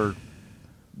 I mean- whatever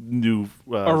new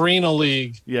Arena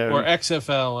League yeah. or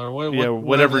XFL or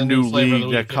whatever the new flavor of league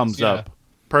the that is. comes Yeah. up.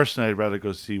 Personally, I'd rather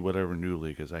go see whatever new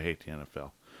league is. I hate the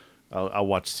NFL. I'll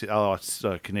watch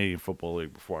Canadian Football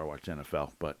League before I watch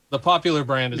NFL. But The popular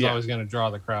brand is Yeah. always going to draw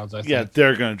the crowds, I think. yeah,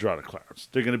 they're going to draw the crowds.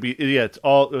 They're going to be it's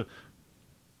all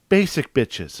basic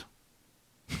bitches.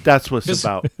 That's what it's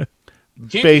about.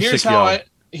 Here's how yo.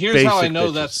 here's how I Basic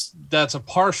know bitches. that's a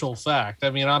partial fact. I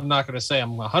mean, I'm not going to say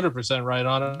I'm 100% right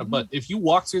on it, but if you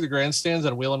walk through the grandstands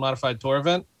at a Whelen Modified Tour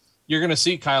event, you're going to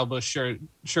see Kyle Busch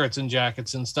shirts and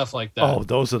jackets and stuff like that. Oh,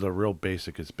 those are the real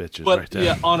basicest bitches but right there.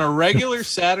 yeah, on a regular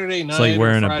Saturday night like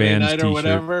wearing or a Friday band's night or t-shirt.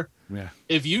 whatever, Yeah.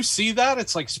 if you see that,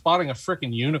 it's like spotting a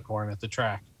freaking unicorn at the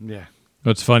track. Yeah.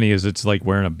 What's funny is it's like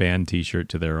wearing a band T-shirt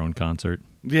to their own concert.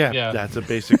 Yeah, Yeah. that's a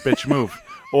basic bitch move.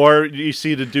 Or you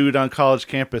see the dude on college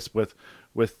campus with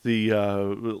the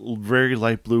very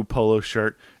light blue polo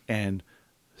shirt and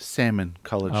salmon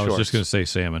colored I shorts. was just going to say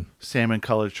salmon salmon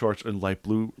colored shorts and light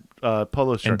blue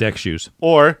polo shirt. and deck shoes.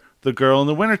 Or the girl in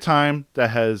the wintertime that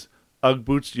has Ugg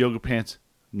boots, yoga pants,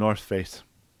 North Face.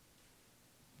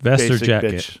 Vest or Basic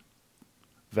jacket? bitch.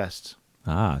 Vest.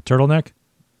 Ah, turtleneck?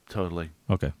 Totally.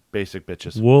 Okay. Basic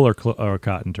bitches. Wool or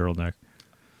cotton turtleneck?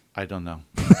 I don't know.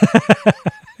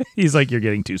 He's like, you're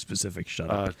getting too specific. Shut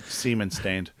up. Semen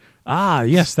stained. Ah,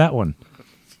 yes, that one.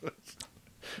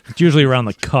 It's usually around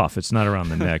the cuff. It's not around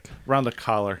the neck. Around the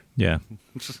collar. Yeah.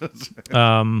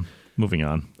 Moving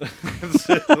on.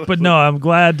 But no, I'm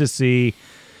glad to see.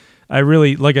 I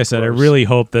really, like I said, I really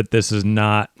hope that this is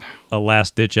not a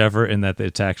last ditch effort and that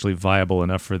it's actually viable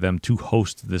enough for them to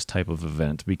host this type of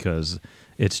event, because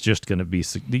it's just going to be.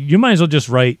 You might as well just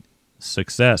write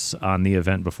success on the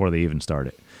event before they even start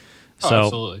it. Oh, So,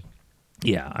 absolutely.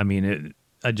 yeah, I mean,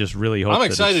 I just really hope I'm that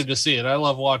excited to see it. I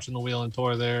love watching the Whelen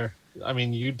Tour there. I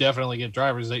mean, you definitely get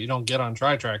drivers that you don't get on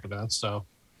tri-track events. So,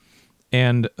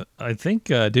 And I think,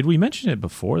 did we mention it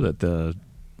before that the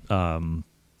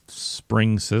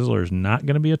Spring Sizzler is not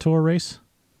going to be a tour race?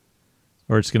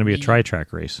 Or it's going to be a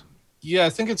tri-track race? yeah,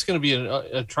 I think it's going to be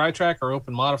a tri-track or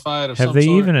open modified of Have some they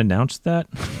sort. even announced that?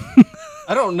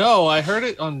 I don't know. I heard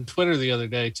it on Twitter the other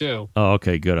day too. Oh,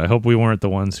 okay, good. I hope we weren't the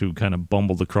ones who kind of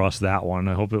bumbled across that one.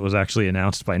 I hope it was actually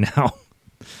announced by now.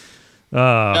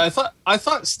 Yeah, I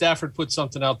thought Stafford put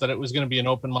something out that it was going to be an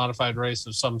open modified race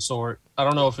of some sort. I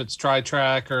don't know if it's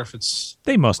tri-track or if it's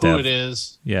They must who have. it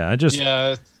is. Yeah,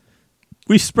 Yeah,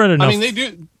 we spread enough. I mean they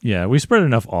do. Yeah, we spread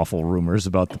enough awful rumors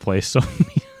about the place, so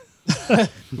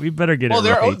we better get Well, it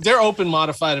right. their open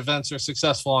modified events are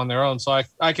successful on their own, so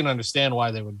I can understand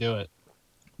why they would do it.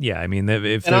 Yeah, I mean,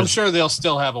 if And I'm there's, sure they'll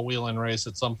still have a wheel-in race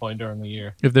at some point during the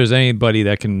year. if there's anybody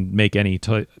that can make any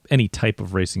type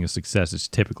of racing a success, it's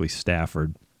typically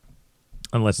Stafford.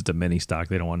 Unless it's a mini stock,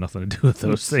 they don't want nothing to do with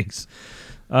those things.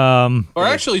 Or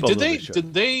actually, Well, did they should.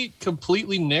 did they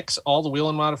completely nix all the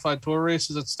wheel-in modified tour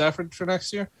races at Stafford for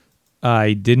next year?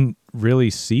 I didn't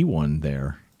really see one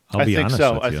there. I'll I be think honest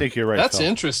so. with I you. think you're right. That's Phil.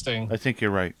 interesting. I think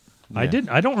you're right. I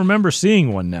don't remember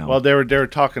seeing one now. Well, they were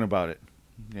talking about it.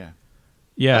 Yeah.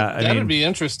 yeah, That I would mean, be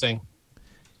interesting.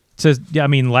 it says, yeah, I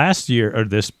mean, last year or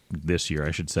this year,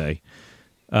 I should say,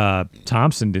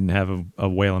 Thompson didn't have a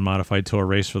Whelen modified tour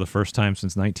race for the first time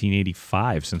since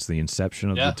 1985, since the inception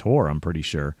of Yeah. the tour. I'm pretty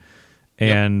sure,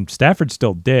 and Stafford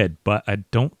still did, but I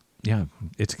don't. Yeah,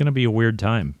 it's going to be a weird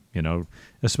time,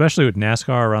 especially with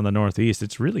NASCAR around the Northeast.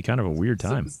 It's really kind of a weird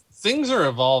time. Things are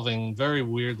evolving very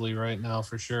weirdly right now,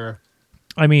 for sure.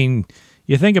 I mean,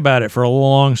 you think about it, for a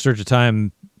long stretch of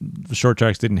time, the short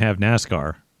tracks didn't have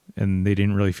NASCAR, and they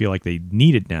didn't really feel like they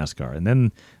needed NASCAR. And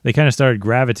then they kind of started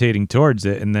gravitating towards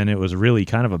it, and then it was really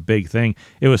kind of a big thing.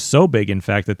 It was so big, in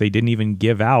fact, that they didn't even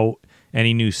give out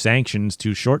any new sanctions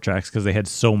to short tracks because they had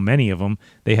so many of them.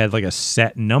 They had like a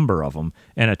set number of them,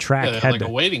 and a track Yeah, they had have like to,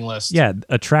 a waiting list. yeah,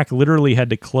 a track literally had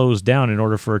to close down in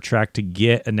order for a track to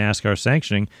get a NASCAR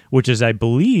sanctioning, which is, I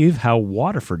believe, how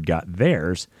Waterford got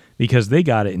theirs, because they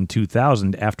got it in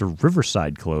 2000 after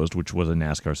Riverside closed, which was a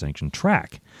NASCAR sanctioned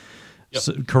track. Yep.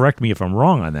 So, correct me if I'm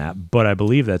wrong on that, but I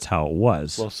believe that's how it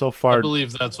was. Well, so I far,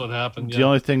 believe that's what happened. the Yeah.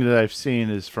 only thing that I've seen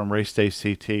is from Race Day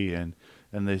CT,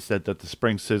 and they said that the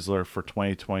Spring Sizzler for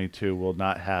 2022 will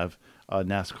not have a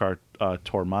NASCAR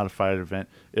Tour modified event.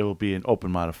 It will be an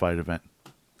open modified event.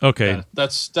 Okay, Yeah,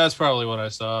 that's probably what I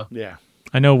saw. Yeah.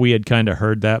 I know we had kind of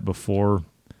heard that before,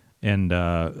 and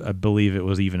I believe it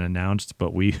was even announced,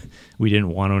 but we didn't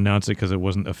want to announce it because it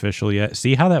wasn't official yet.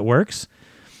 See how that works?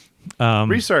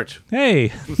 Research. Hey,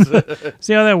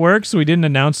 see how that works? We didn't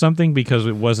announce something because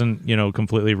it wasn't,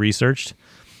 completely researched.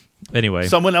 Anyway,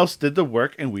 Someone else did the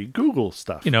work, and we Google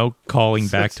stuff. calling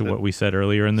back to what we said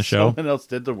earlier in the show. Someone else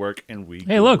did the work, and we.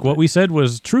 Hey, look, Googled what it. we said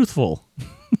was truthful.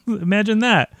 Imagine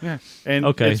that. Yeah, and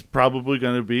Okay. it's probably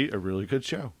going to be a really good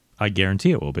show. I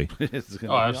guarantee it will be. It's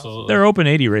gonna Oh, be absolutely. Their Open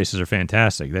 80 races are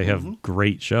fantastic. They have Mm-hmm.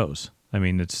 great shows. I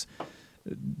mean, it's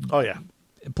awesome. Oh yeah,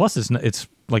 plus it's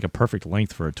like a perfect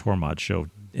length for a tour mod show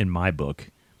in my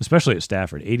book, especially at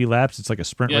Stafford. 80 laps, it's like a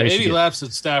sprint Yeah, race. 80 You get- laps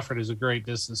at Stafford is a great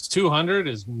distance. 200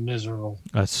 is miserable.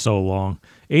 That's so long.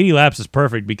 80 laps is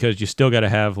perfect because you still got to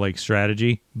have like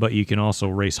strategy, but you can also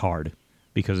race hard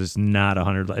because it's not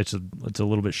 100. It's a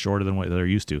little bit shorter than what they're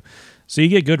used to. So you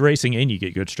get good racing and you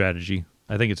get good strategy.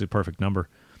 I think it's a perfect number.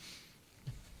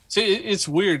 See, it's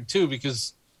weird too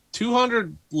because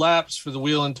 200 laps for the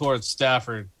Whelen Tour at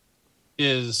Stafford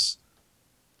is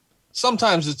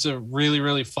sometimes it's a really,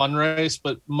 really fun race,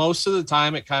 but most of the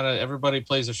time it kind of everybody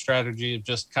plays a strategy of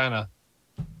just kind of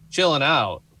chilling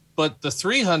out. But the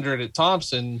 300 at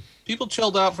Thompson, people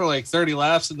chilled out for like 30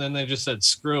 laps and then they just said,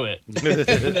 screw it.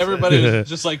 And everybody was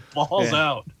just like balls Yeah.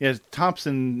 out. yeah.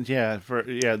 Thompson,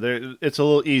 it's a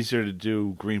little easier to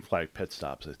do green flag pit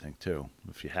stops, I think, too,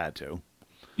 if you had to.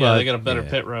 Yeah, Well, they got a better yeah.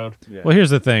 pit road. Yeah. Well, here's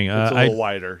the thing. it's a little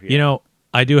wider. Yeah.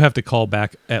 I do have to call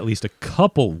back at least a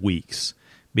couple weeks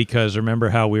because remember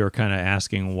how we were kind of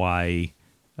asking why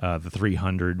the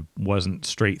 300 wasn't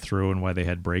straight through and why they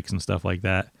had brakes and stuff like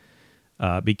that,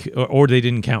 or they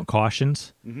didn't count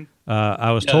cautions.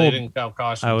 I was Yeah, told they didn't count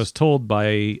cautions. I was told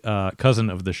by cousin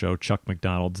of the show, Chuck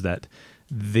McDonald's, that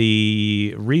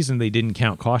the reason they didn't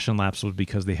count caution laps was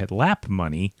because they had lap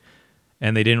money.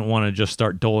 And they didn't want to just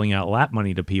start doling out lap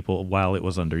money to people while it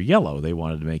was under yellow. They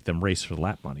wanted to make them race for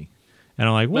lap money. And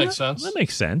I'm like, well, Makes sense. that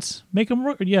makes sense. Make them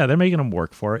work. Yeah, they're making them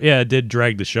work for it. Yeah, it did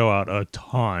drag the show out a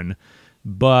ton.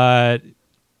 But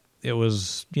it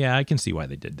was, yeah, I can see why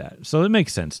they did that. So it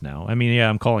makes sense now. I mean, yeah,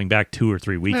 I'm calling back 2 or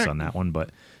 3 weeks on that one,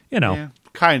 but Yeah,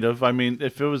 kind of. I mean,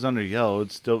 if it was under yellow,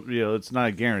 it's still, it's not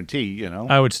a guarantee,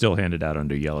 I would still hand it out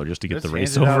under yellow just to get Let's the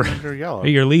race hand it out over. under yellow. Hey,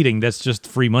 you're leading. That's just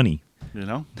free money.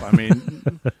 I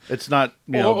mean, it's not,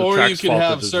 the or you track's can fault that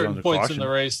have it's certain under points caution. in the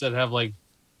race that have like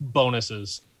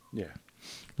bonuses. Yeah.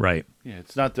 Right. Yeah,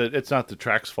 it's not the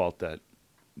track's fault that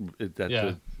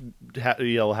the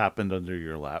yellow happened under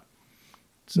your lap.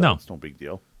 So No. it's no big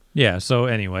deal. Yeah, so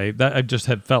anyway, that I just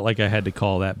had felt like I had to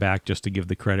call that back just to give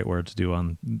the credit where it's due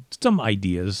on some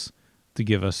ideas to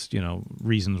give us,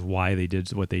 reasons why they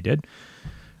did what they did.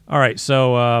 All right,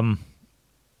 so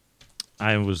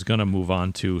I was going to move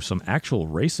on to some actual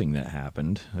racing that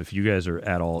happened, if you guys are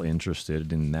at all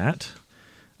interested in that.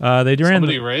 They ran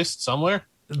Somebody raced somewhere?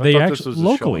 they I thought this actually was a show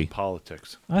on locally.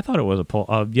 politics. I thought it was a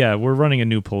poll. Yeah, we're running a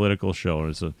new political show.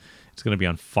 It's going to be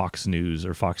on Fox News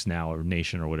or Fox Now or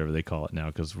Nation or whatever they call it now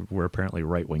because we're apparently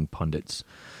right-wing pundits.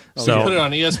 You put it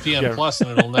on ESPN Yeah. Plus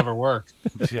and it'll never work.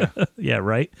 Yeah. Yeah,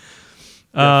 right.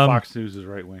 Fox News is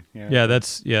right wing. Yeah.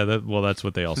 That's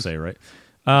what they all say, right?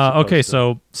 Okay,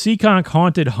 so Seekonk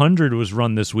Haunted 100 was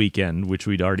run this weekend, which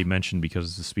we'd already mentioned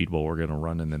because the Speedball were going to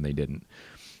run, and then they didn't.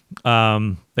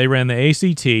 They ran the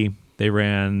ACT, they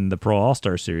ran the Pro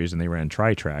All-Star Series, and they ran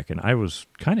Tri-Track, and I was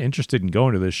kind of interested in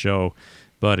going to this show,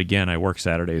 but again, I work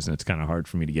Saturdays, and it's kind of hard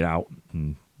for me to get out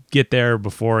and get there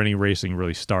before any racing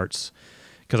really starts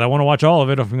because I want to watch all of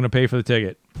it if I'm going to pay for the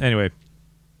ticket. Anyway,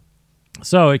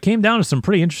 so it came down to some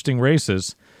pretty interesting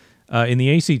races. In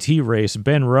the ACT race,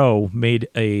 Ben Rowe made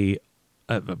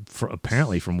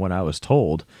apparently from what I was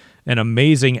told, an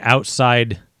amazing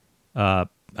outside. I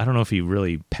don't know if he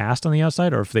really passed on the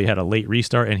outside or if they had a late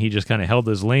restart and he just kind of held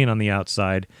his lane on the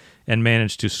outside and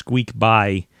managed to squeak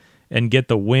by and get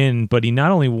the win. But he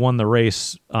not only won the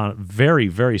race on a very,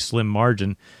 very slim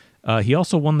margin, he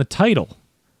also won the title,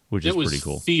 which is pretty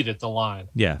cool. Feet at the line.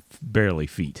 Yeah, barely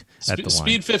feet at the line.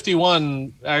 Speed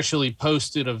 51 actually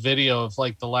posted a video of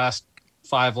like the last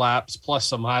 5 laps plus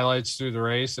some highlights through the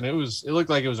race, and it looked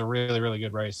like it was a really, really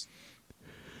good race.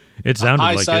 It sounded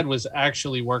high like side it. was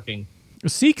actually working.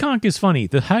 Seekonk is funny.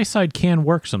 The high side can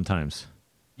work sometimes.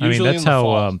 Usually I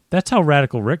mean, that's how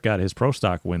Radical Rick got his Pro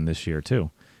Stock win this year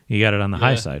too. He got it on the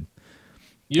high side.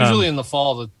 Usually in the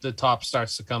fall, the top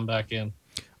starts to come back in.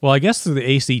 Well, I guess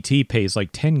the ACT pays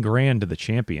like $10,000 to the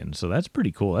champion, so that's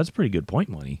pretty cool. That's pretty good point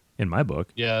money in my book.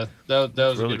 Yeah, that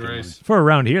was really a good good race. For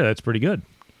around here, that's pretty good.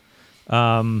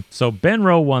 So Ben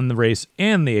Rowe won the race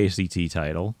and the ACT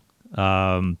title.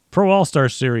 Pro All-Star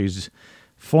Series,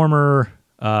 former,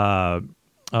 Oxford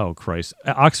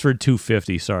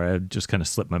 250. Sorry, I just kind of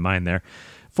slipped my mind there.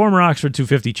 Former Oxford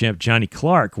 250 champ Johnny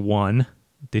Clark won.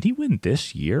 Did he win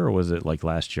this year or was it like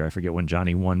last year? I forget when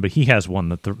Johnny won, but he has won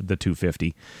the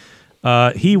 250.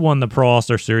 He won the Pro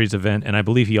All-Star Series event, and I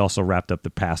believe he also wrapped up the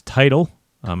past title.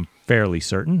 I'm fairly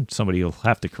certain. Somebody will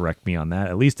have to correct me on that.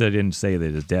 At least I didn't say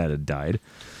that his dad had died.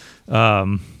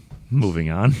 Moving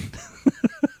on.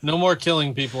 No more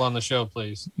killing people on the show,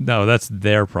 please. No, that's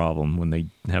their problem when they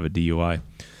have a DUI.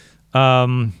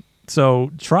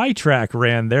 So Tri-Track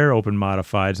ran their open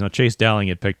modifieds. Now Chase Dowling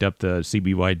had picked up the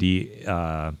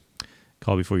CBYD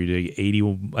call before you did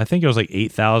 80. I think it was like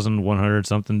 $8,100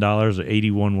 something or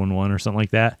 8111 or something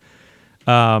like that.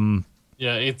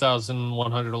 Yeah,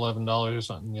 $8,111 or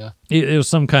something. Yeah, It was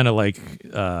some kind of like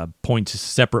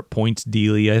separate points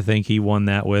dealie. I think he won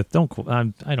that with.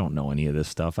 I don't know any of this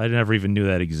stuff. I never even knew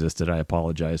that existed. I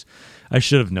apologize. I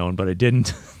should have known, but I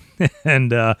didn't.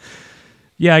 And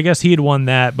yeah, I guess he had won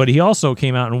that, but he also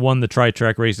came out and won the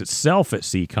Tri-Track race itself at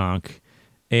Seekonk.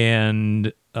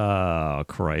 And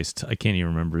Christ, I can't even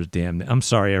remember his damn name. I'm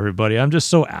sorry, everybody. I'm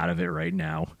just so out of it right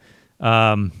now.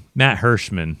 Matt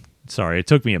Hirschman. Sorry, it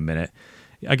took me a minute.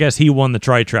 I guess he won the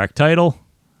Tri-Track title.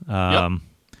 Yep.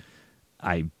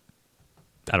 I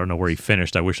don't know where he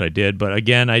finished. I wish I did, but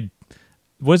again,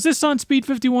 was this on Speed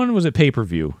 51 or was it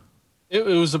pay-per-view? it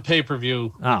was a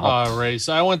pay-per-view race.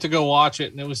 I went to go watch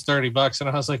it, and it was $30, and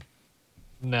I was like,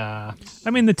 nah.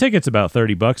 I mean, the ticket's about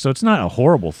 $30, so it's not a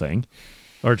horrible thing.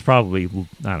 Or it's probably,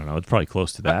 I don't know, it's probably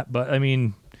close to that. But I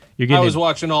mean, you're getting. I was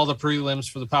watching all the prelims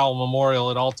for the Powell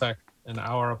Memorial at Alltech, an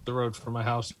hour up the road from my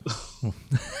house.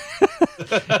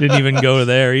 Didn't even go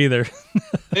there either.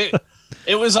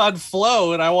 It was on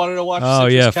Flow, and I wanted to watch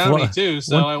Citrus County too.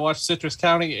 So I watched Citrus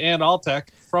County and Alltech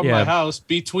from my house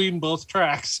between both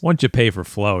tracks. Once you pay for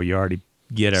Flow, you already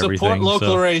get everything. Support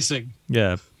local racing.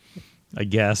 Yeah, I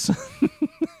guess.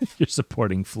 You're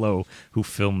supporting Flo, who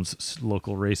films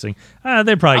local racing.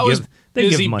 They probably I was give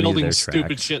busy money to building their stupid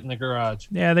tracks. shit in the garage.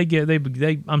 Yeah,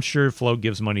 they. I'm sure Flo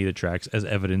gives money to the tracks, as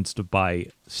evidenced by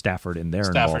Stafford in their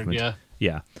Stafford, involvement.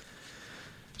 yeah.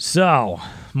 So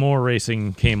more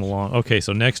racing came along. Okay,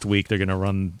 so next week they're going to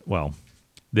run. Well,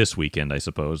 this weekend I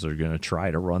suppose they're going to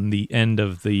try to run the end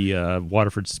of the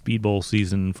Waterford Speed Bowl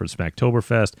season for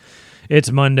Smacktoberfest. It's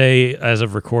Monday as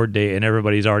of record date, and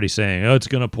everybody's already saying, "Oh, it's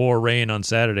going to pour rain on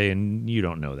Saturday," and you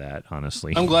don't know that,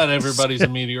 honestly. I'm glad everybody's a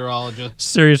meteorologist.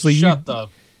 Seriously, Shut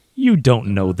up. You don't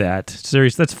know that.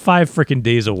 Seriously, that's 5 freaking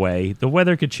days away. The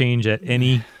weather could change at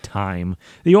any time.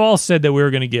 They all said that we were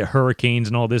going to get hurricanes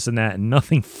and all this and that, and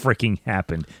nothing freaking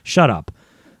happened. Shut up.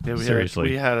 Yeah, Seriously.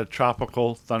 we had a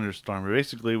tropical thunderstorm.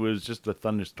 Basically, it was just a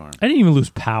thunderstorm. I didn't even lose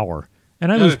power.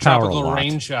 And I Had lose a power a tropical lot.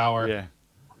 rain shower. Yeah.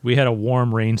 We had a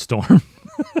warm rainstorm.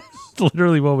 It's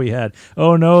literally what we had.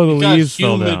 Oh, no, the It got leaves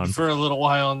fell humid down. for a little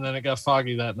while, and then it got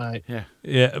foggy that night. Yeah.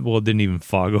 Yeah, well, it didn't even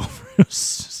fog over.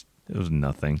 It was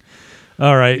nothing.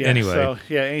 All right, Yeah, anyway. So,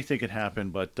 yeah, anything could happen.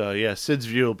 But, yeah, Sid's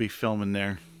View will be filming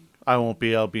there. I won't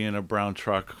be. I'll be in a brown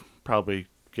truck, probably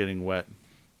getting wet.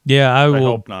 Yeah, I I will.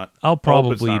 hope not. I'll I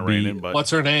hope it's probably not be. raining, but What's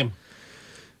her name?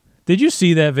 Did you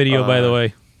see that video, by the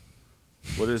way?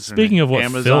 what is her Speaking name? of what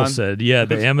Amazon? Phil said, yeah,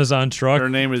 the Amazon truck Her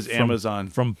name is Amazon.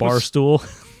 from Barstool.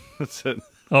 That's it.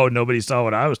 Oh, nobody saw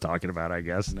what I was talking about, I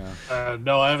guess.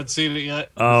 No, I haven't seen it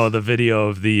yet. Oh, the video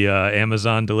of the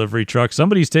Amazon delivery truck.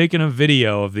 Somebody's taking a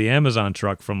video of the Amazon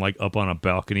truck from like up on a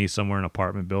balcony somewhere in an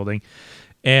apartment building.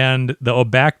 And the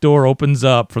back door opens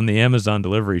up from the Amazon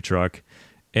delivery truck.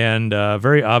 And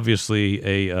very obviously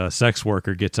a sex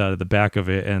worker gets out of the back of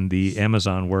it. And the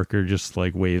Amazon worker just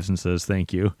like waves and says,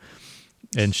 "Thank you."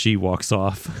 And she walks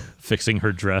off, fixing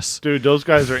her dress. Dude, those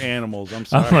guys are animals. I'm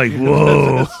sorry. I'm like,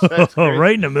 whoa, That's crazy.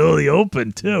 right in the middle of the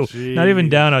open, too. Not even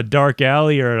down a dark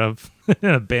alley or an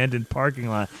abandoned parking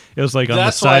lot. It was like on the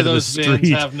That's why side of the those vans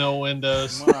street. have no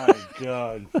windows. My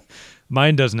God.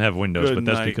 Mine doesn't have windows, Good but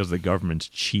that's night. because the government's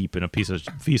cheap and a piece of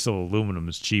aluminum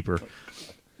is cheaper.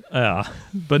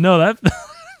 But no, that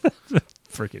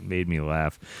freaking made me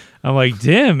laugh. I'm like,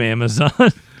 damn, Amazon.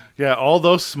 Yeah, all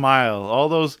those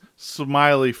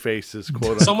smiley faces, quote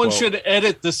unquote. Someone should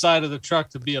edit the side of the truck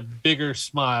to be a bigger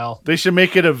smile. They should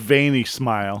make it a veiny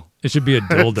smile. It should be a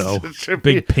dildo. It should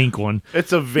Big be- pink one.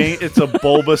 It's a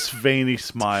bulbous veiny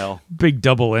smile. Big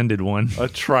double-ended one. A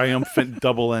triumphant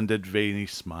double-ended veiny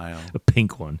smile. A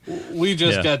pink one. We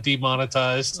just Yeah. got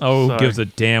demonetized. Oh, who Sorry. gives a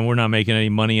damn? We're not making any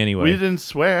money anyway. We didn't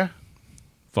swear.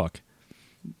 Fuck.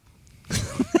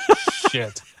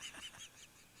 Shit.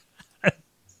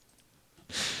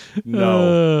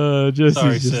 No. Jesse's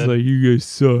Sorry, just Sid. like, you guys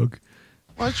suck.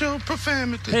 Watch your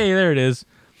profanity. Hey, there it is.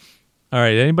 All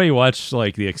right, anybody watch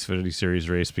like the Xfinity Series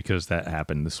race because that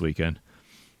happened this weekend?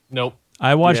 Nope.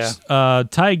 I watched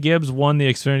Ty Gibbs won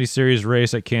the Xfinity Series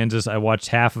race at Kansas. I watched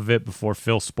half of it before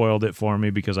Phil spoiled it for me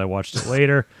because I watched it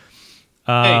later.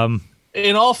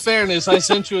 In all fairness, I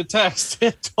sent you a text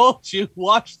and told you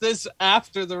watch this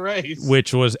after the race.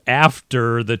 Which was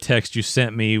after the text you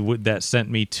sent me that sent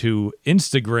me to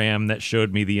Instagram that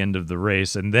showed me the end of the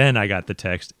race, and then I got the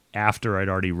text after I'd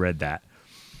already read that.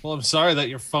 Well, I'm sorry that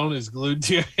your phone is glued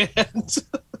to your hand.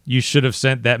 You should have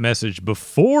sent that message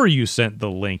before you sent the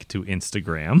link to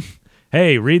Instagram.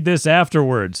 Hey, read this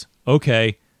afterwards.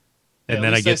 Okay. And At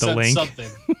then I least get the sent link. Something.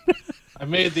 I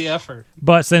made the effort.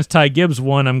 But since Ty Gibbs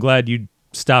won, I'm glad you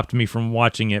stopped me from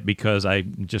watching it because I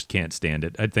just can't stand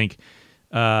it. I think,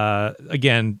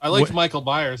 again... I liked Michael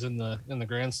Byers in the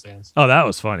grandstands. Oh, that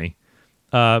was funny.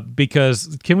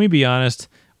 Because, can we be honest?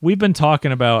 We've been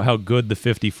talking about how good the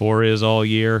 54 is all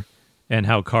year and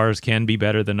how cars can be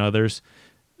better than others.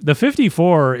 The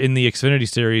 54 in the Xfinity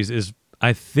Series is,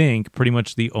 I think, pretty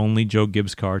much the only Joe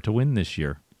Gibbs car to win this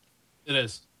year. It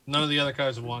is. None of the other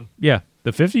cars have won. Yeah,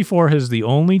 the 54 is the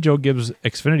only Joe Gibbs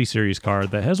Xfinity Series car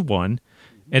that has won.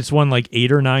 It's won like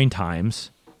 8 or 9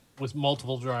 times. With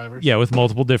multiple drivers. Yeah, with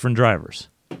multiple different drivers,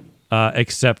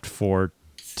 except for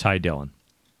Ty Dillon.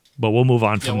 But we'll move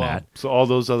on from well, that. So all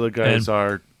those other guys And-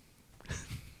 are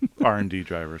R&D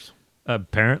drivers. Kyle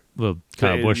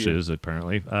Yeah, Busch yeah. is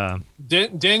apparently.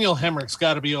 Daniel Hemrick's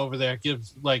got to be over there.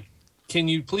 Can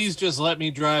you please just let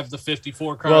me drive the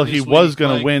 54 car? Well, this he week? was going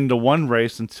to Like, win the one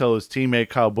race until his teammate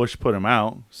Kyle Busch put him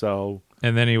out. So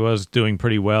And then he was doing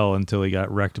pretty well until he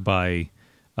got wrecked by.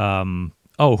 Who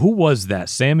was that?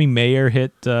 Sammy Mayer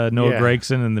hit Noah Yeah.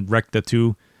 Gregson and then wrecked the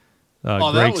two.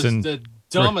 Oh, that was Gregson, the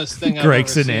dumbest thing I've ever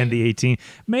Gregson seen. and the 18.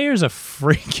 Mayer's a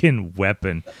freaking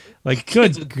weapon. Like,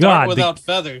 It's a good dart God. without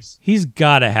feathers. He's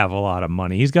got to have a lot of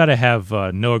money. He's got to have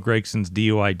Noah Gregson's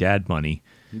DUI dad money.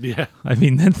 yeah, I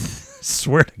mean, that's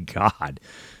Swear to God.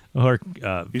 Or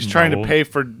He's trying to no. pay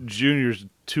for Junior's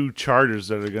 2 charters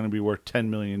that are going to be worth $10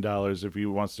 million if he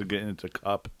wants to get into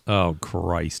Cup. Oh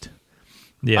Christ!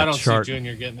 Yeah, I don't see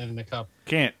Junior getting it in the Cup.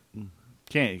 Can't.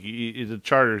 The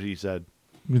charters, he said.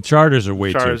 The charters are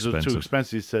way Charters too are expensive. too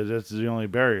expensive. He said that's the only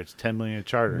barrier. It's $10 million a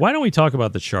charter. Why don't we talk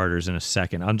about the charters in a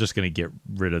second? I'm just going to get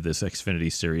rid of this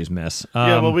Xfinity Series mess.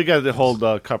 Yeah, well, we got the whole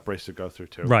Cup race to go through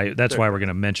too. Right. That's why we're going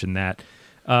to mention that.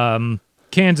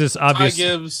 Kansas, Ty obviously,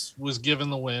 Gibbs was given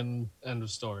the win. End of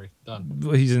story. Done.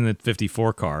 he's in the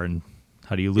 54 car, and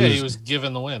how do you lose? Yeah, he was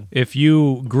given the win. If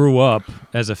you grew up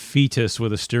as a fetus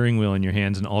with a steering wheel in your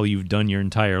hands and all you've done your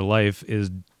entire life is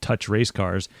touch race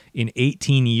cars, in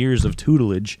 18 years of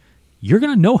tutelage, you're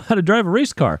going to know how to drive a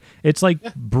race car. It's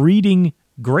like breeding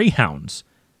greyhounds.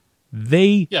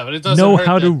 They But it doesn't know hurt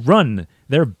how to that run.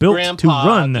 They're built Grandpa to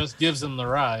run. just gives him the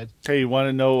ride. Hey, you want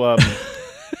to know?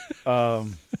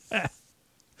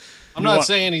 I'm not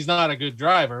saying he's not a good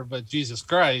driver, but Jesus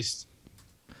Christ,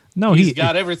 No, he's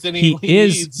got everything he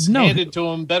is needs no. handed to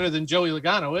him better than Joey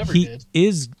Logano ever He did.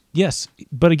 is, yes,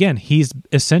 but again, he's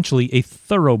essentially a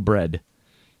thoroughbred.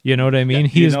 You know what I mean?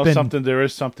 You know something? There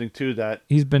is something to that.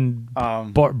 He's been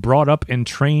brought up and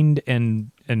trained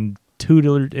and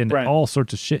tutored and Brent. all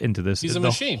sorts of shit into this. He's a the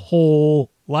machine. Whole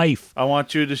life. I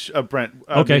want you to, Brent.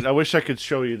 Okay. I wish I could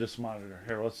show you this monitor.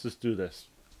 Here, let's just do this.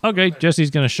 Okay, Jesse's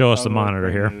going to show us the I'm gonna monitor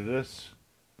bring here. you to this.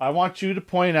 I want you to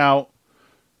point out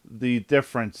the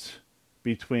difference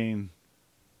between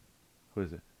who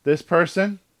is it? This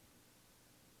person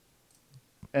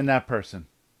and that person.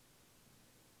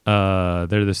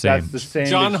 They're the same. That's the same.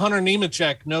 John Hunter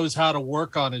Nemechek knows how to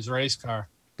work on his race car.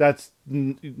 That's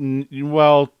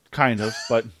well, kind of,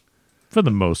 but For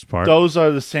the most part. those are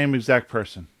the same exact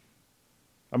person.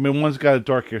 I mean, one's got a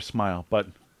dorkier smile, but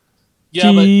Yeah,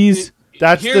 Jeez. but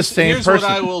that's the same here's person.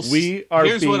 What I will, We are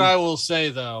here's being, what I will say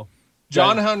though.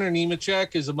 John Hunter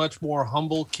Nemechek is a much more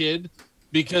humble kid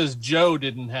because Joe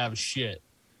didn't have shit.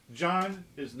 John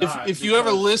is not. If you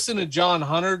ever listen to John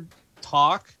Hunter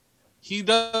talk, he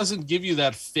doesn't give you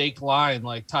that fake line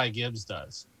like Ty Gibbs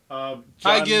does.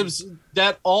 Ty Gibbs,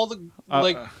 that all the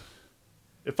like.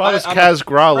 If I was I'm Kaz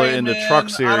Grala afraid, in the man, truck I don't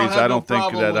series, have I no don't think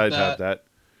problem that with I'd have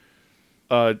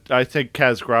that. I think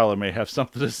Kaz Grala may have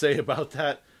something to say about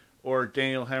that, or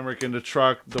Daniel Hemrick in the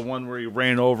truck, the one where he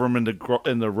ran over him in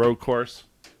the road course.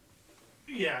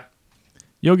 Yeah.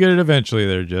 You'll get it eventually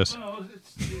there, Jess. No,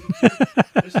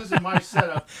 this isn't my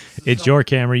setup. It's your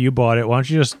camera. You bought it. Why don't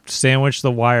you just sandwich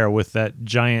the wire with that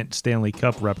giant Stanley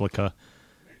Cup replica?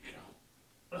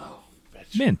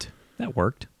 Mint. That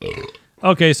worked.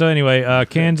 Okay, so anyway,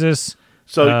 Kansas.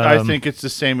 So I think it's the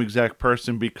same exact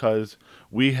person because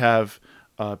we have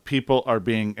people are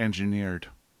being engineered.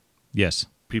 Yes.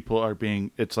 People are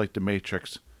being. It's like the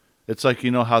Matrix. It's like,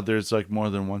 you know how there's like more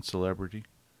than one celebrity.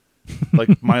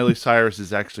 Like Miley Cyrus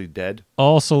is actually dead,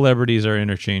 All celebrities are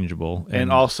interchangeable.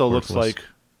 and also worthless. looks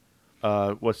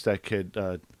like what's that kid?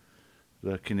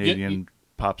 The Canadian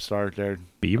pop star there.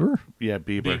 Bieber? Yeah,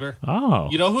 Bieber. Bieber. Oh.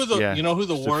 You know who the Yeah, you know who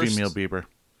the it's a worst female Bieber.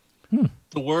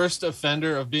 the worst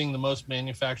offender of being the most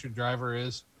manufactured driver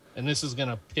is, and this is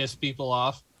gonna piss people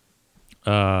off.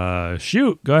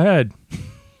 Shoot. Go ahead.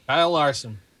 Kyle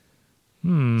Larson.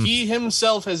 He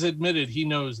himself has admitted he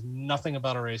knows nothing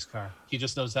about a race car. He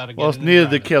just knows how to get. Well, in and neither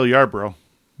drive did it. Cale Yarborough.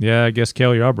 Yeah, I guess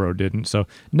Cale Yarborough didn't. So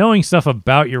knowing stuff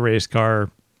about your race car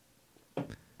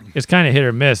is kind of hit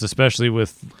or miss, especially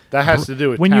with That has to do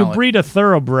with when talent. you breed a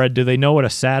thoroughbred. Do they know what a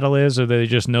saddle is, or do they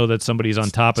just know that somebody's on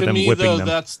top of To them me, whipping though,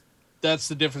 them? that's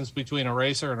the difference between a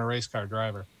racer and a race car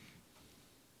driver.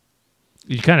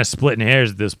 You're kind of splitting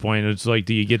hairs at this point. It's like,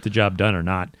 do you get the job done or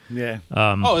not? Yeah.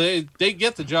 They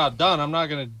get the job done. I'm not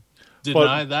going to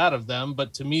deny that of them,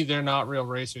 but to me, they're not real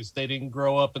racers. They didn't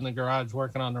grow up in the garage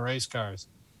working on the race cars.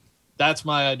 That's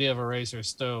my idea of a racer.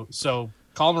 So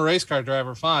call them a race car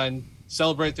driver, fine.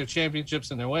 Celebrate their championships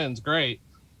and their wins, great.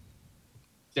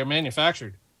 They're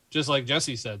manufactured, just like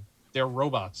Jesse said. They're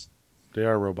robots. They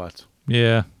are robots.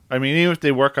 Yeah. I mean, even if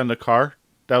they work on the car,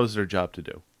 that was their job to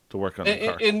do, to work on the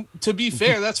car. And to be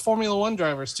fair, that's Formula One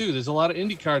drivers too. There's a lot of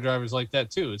IndyCar drivers like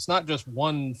that too. It's not just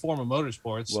one form of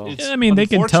motorsports. Well- It's, I mean, they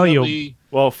can tell you- unfortunately,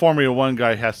 Well, a Formula One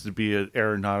guy has to be an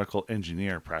aeronautical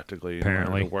engineer practically in order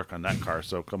Apparently. to work on that car.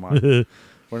 So come on,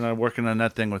 we're not working on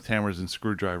that thing with hammers and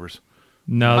screwdrivers.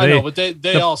 No, I they, know, but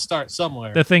they all start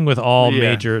somewhere. the thing with all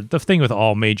Yeah.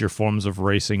 major forms of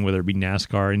racing, whether it be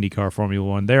NASCAR, IndyCar, Formula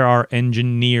One, there are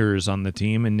engineers on the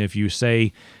team, and if you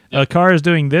say a car is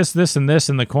doing this, this, and this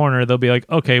in the corner, they'll be like,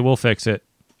 okay, we'll fix it.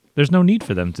 There's no need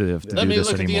for them to have to Let do me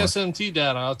this look anymore. at the SMT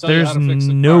data. I'll tell you There's how to fix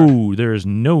the car. there's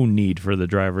no need for the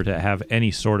driver to have any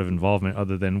sort of involvement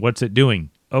other than what's it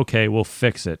doing? Okay, we'll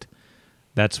fix it.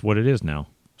 That's what it is now.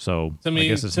 So To I me,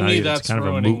 guess it's to not me even, it's that's kind of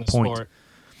a ruining moot the point. sport.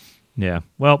 Yeah.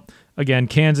 Well, again,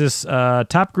 Kansas,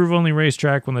 top groove only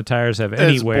racetrack when the tires have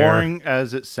any As wear. boring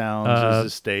as it sounds, is the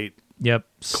state. Yep.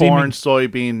 Corn,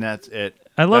 soybean, that's it.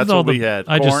 I loved that's all what the- we had.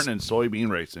 I Corn just- and soybean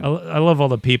racing. I love all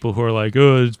the people who are like,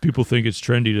 oh, people think it's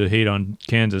trendy to hate on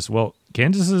Kansas. Well,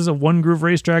 Kansas is a one groove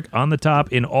racetrack on the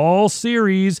top in all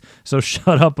series. So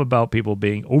shut up about people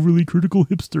being overly critical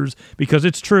hipsters because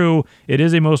it's true. It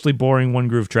is a mostly boring one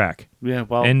groove track. Yeah,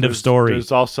 well, End of there's- story.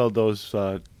 There's also those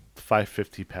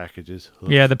 550 packages. Ugh.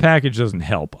 Yeah, the package doesn't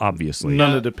help, obviously.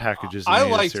 None of the packages in I the A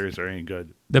liked- series are any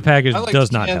good. The package I liked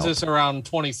does not help. Kansas around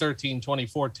 2013,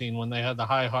 2014 when they had the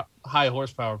high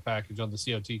horsepower package on the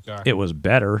COT car. It was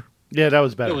better. Yeah, that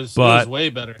was better. It was But way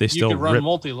better. they You still could run rip-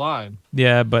 multi-line.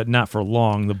 Yeah, but not for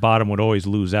long. The bottom would always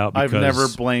lose out because I've never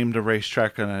blamed a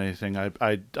racetrack on anything.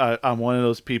 I'm one of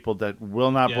those people that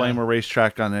will not Yeah. blame a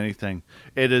racetrack on anything.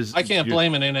 It is. I can't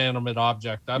blame an inanimate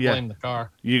object. I Yeah. blame the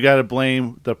car. You got to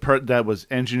blame the that was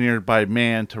engineered by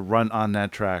man to run on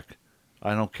that track.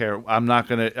 I don't care. I'm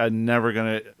never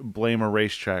gonna blame a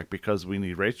racetrack because we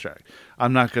need racetrack.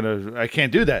 I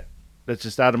can't do that. That's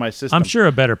just out of my system. I'm sure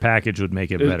a better package would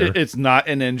make it better. It's not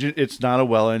an engine. It's not a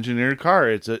well-engineered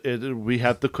car. We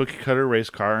have the cookie cutter race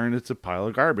car, and it's a pile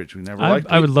of garbage. We never liked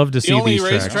it. I would love to The see only these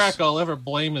tracks. racetrack I'll ever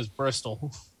blame is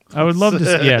Bristol. I would love to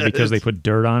see, yeah, because they put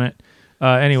dirt on it.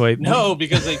 Anyway, No,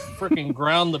 because they freaking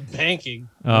ground the banking.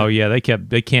 Oh yeah,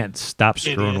 they can't stop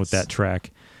screwing with Idiots. that track.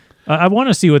 I want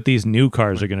to see what these new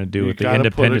cars are going to do You with the gotta put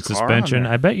a independent car on suspension.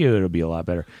 there. I bet you it'll be a lot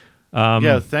better.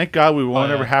 Yeah, thank God we won't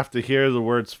yeah. ever have to hear the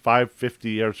words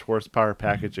 550 horsepower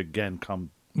package again.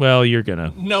 Come, Well, you're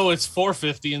gonna. No, it's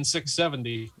 450 and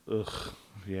 670.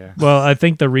 yeah. Well, I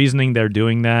think the reasoning they're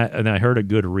doing that, and I heard a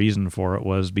good reason for it,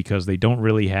 was because they don't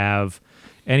really have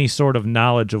any sort of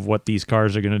knowledge of what these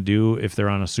cars are going to do if they're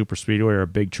on a super speedway or a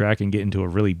big track and get into a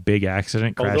really big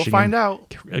accident, Oh, they'll crashing, find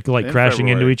out. like in crashing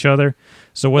into February. each other.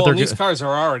 So what Well, they're these cars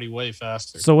are already way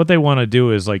faster. So what they want to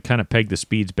do is like kind of peg the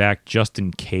speeds back just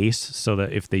in case, so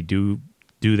that if they do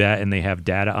that and they have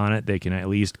data on it, they can at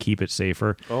least keep it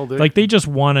safer. Oh, like they just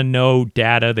want to know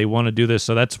data. They want to do this,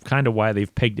 so that's kind of why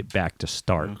they've pegged it back to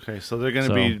start. Okay, so they're going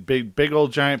to be big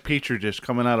old giant petri dish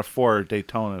coming out of Ford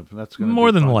Daytona. That's going to More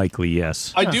be than fun. likely,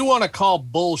 yes. I do want to call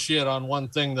bullshit on one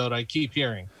thing though that I keep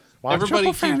hearing. Watch your Everybody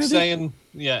profanity. keeps saying,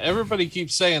 everybody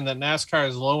keeps saying that NASCAR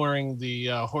is lowering the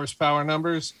horsepower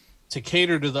numbers to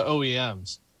cater to the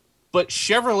OEMs. But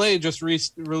Chevrolet just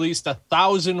released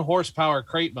 1,000 horsepower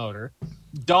crate motor.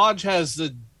 Dodge has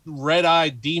the red-eye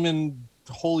demon,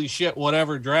 holy shit,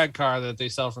 whatever drag car that they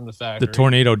sell from the factory. The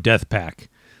Tornado Death Pack.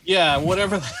 Yeah,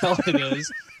 whatever the hell it is.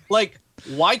 Like,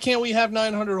 why can't we have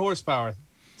 900 horsepower?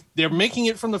 They're making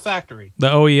it from the factory. The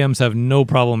OEMs have no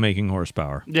problem making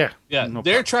horsepower. Yeah. Yeah, no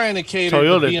they're problem. trying to cater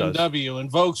Toyota to does. BMW and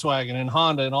Volkswagen and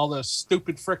Honda and all the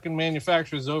stupid frickin'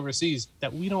 manufacturers overseas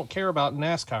that we don't care about in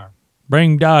NASCAR.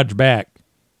 Bring Dodge back.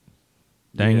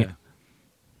 Dang Yeah. it.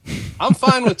 I'm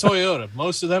fine with Toyota.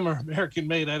 Most of them are American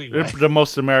made anyway. They're the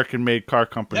most American-made car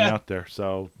company Yeah. out there.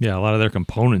 So Yeah, a lot of their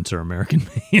components are American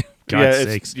made. God's yeah,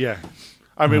 sakes. yeah.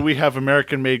 I mean, we have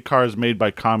American-made cars made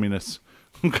by communists.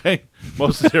 Okay,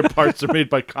 most of their parts are made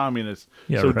by communists.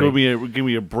 Yeah, so right. give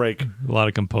me a break. A lot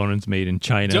of components made in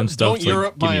China and Don't, stuff. don't It's like,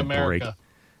 Europe give my me a break. America.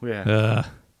 Yeah.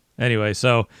 Anyway,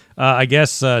 so I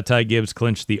guess Ty Gibbs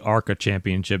clinched the ARCA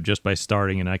championship just by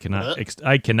starting, and I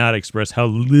cannot express how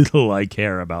little I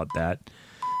care about that.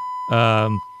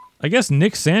 I guess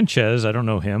Nick Sanchez, I don't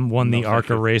know him, won the thank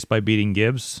ARCA you. race by beating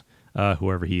Gibbs,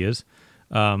 whoever he is.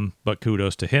 But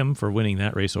kudos to him for winning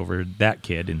that race over that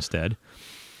kid instead.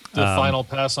 The final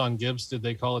pass on Gibbs, did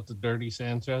they call it the Dirty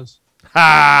Sanchez?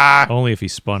 Only if he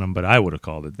spun him, but I would have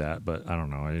called it that. But I don't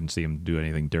know. I didn't see him do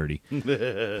anything dirty.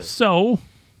 So,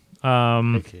 I'll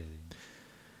move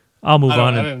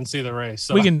on. I and- didn't see the race,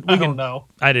 so We can- I don't know.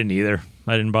 I didn't either.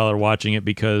 I didn't bother watching it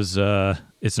because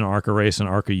it's an ARCA race, and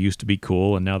ARCA used to be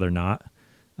cool, and now they're not.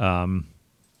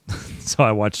 So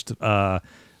I watched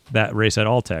that race at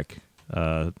Alltech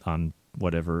on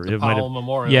whatever. The Powell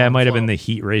Memorial Yeah, it on might have been Flow. the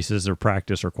heat races or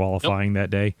practice or qualifying that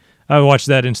day. I watched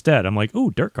that instead. I'm like,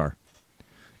 ooh, dirt car.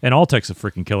 And Alltech's a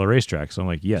freaking killer racetrack, so I'm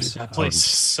like, yes. That place is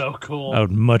so cool. I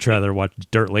would much rather watch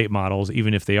dirt late models,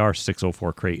 even if they are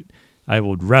 604 crate. I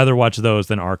would rather watch those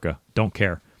than ARCA. Don't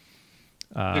care.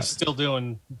 They're still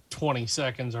doing 20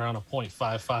 seconds around a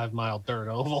 .55 mile dirt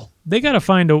oval. They got to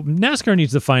NASCAR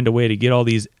needs to find a way to get all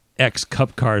these X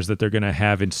Cup cars that they're going to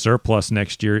have in surplus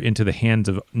next year into the hands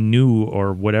of new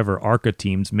or whatever ARCA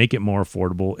teams, make it more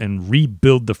affordable, and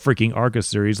rebuild the freaking ARCA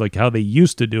series like how they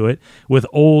used to do it with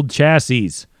old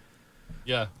chassis.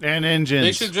 Yeah. And engines.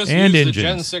 They should just And use engines. the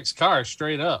Gen 6 car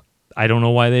straight up. I don't know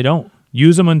why they don't.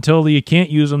 Use them until you can't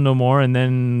use them no more, and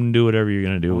then do whatever you're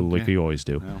going to do like you always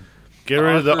do. No. Get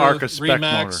rid of the ARCA spec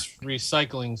motor. Remax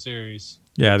recycling series.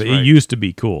 Yeah, That's it right. used to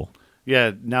be cool.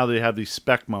 Yeah, now they have these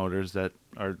spec motors that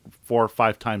are 4 or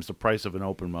 5 times the price of an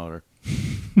open motor.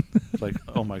 It's like,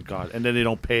 oh my god! And then they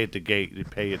don't pay at the gate; they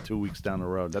pay it 2 weeks down the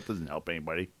road. That doesn't help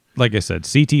anybody. Like I said,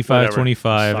 CT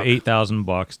 525, Suck.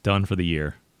 $8,000, done for the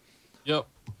year. Yep.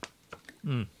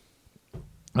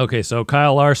 Okay, so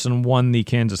Kyle Larson won the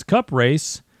Kansas Cup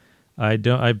race. I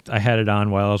had it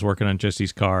on while I was working on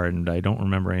Jesse's car, and I don't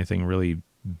remember anything really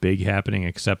big happening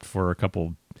except for a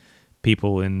couple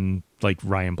people in, like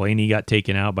Ryan Blaney got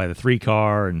taken out by the 3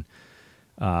 car, and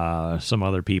some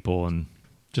other people, and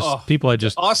just people I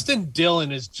just Austin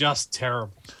Dillon is just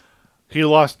terrible. He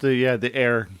lost the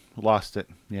air, lost it.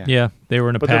 Yeah. they were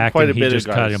in a But there are pack, quite and a he bit of just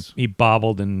cut him. guys. He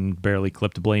bobbled and barely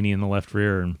clipped Blaney in the left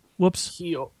rear, and whoops.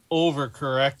 He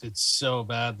overcorrected so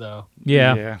bad, though.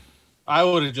 Yeah. I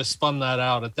would have just spun that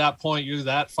out. At that point, you're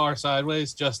that far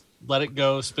sideways. Just let it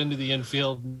go, spin to the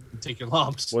infield, and take your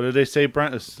lumps. What did they say,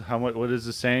 Brent? What is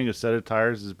the saying? A set of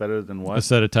tires is better than A what?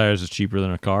 set of tires is cheaper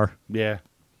than a car. Yeah.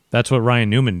 That's what Ryan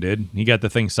Newman did. He got the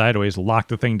thing sideways, locked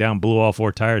the thing down, blew all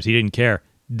 4 tires. He didn't care.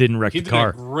 Didn't wreck He the did car.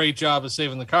 a great job of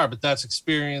saving the car, but that's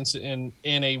experience in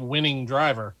a winning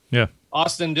driver. Yeah.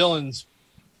 Austin Dillon's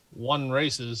won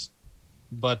races,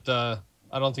 but I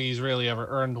don't think he's really ever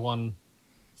earned one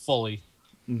fully.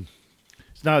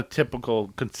 It's not a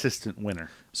typical consistent winner.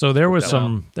 So there was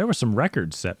Well- some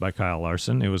records set by Kyle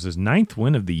Larson. It was his 9th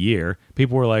win of the year.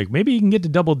 People were like, maybe he can get to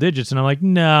double digits, and I'm like,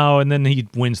 no. And then he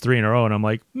wins 3 in a row, and I'm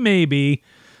like, maybe.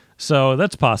 So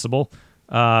that's possible.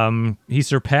 He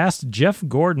surpassed Jeff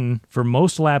Gordon for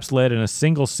most laps led in a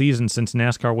single season since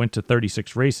NASCAR went to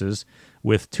 36 races,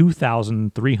 with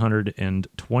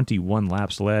 2,321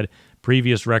 laps led.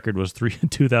 Previous record was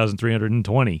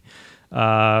 2,320.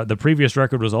 The previous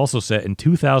record was also set in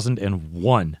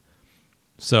 2001.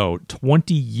 So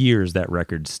 20 years that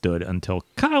record stood until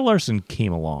Kyle Larson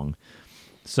came along.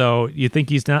 So you think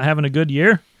he's not having a good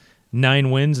year?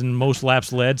 9 wins and most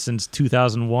laps led since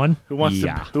 2001. Who wants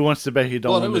to bet he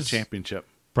don't Well, win it was- the championship?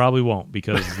 Probably won't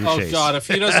because of the Oh, chase. God, if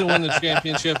he doesn't win the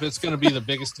championship, it's going to be the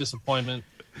biggest disappointment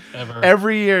ever.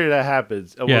 Every year that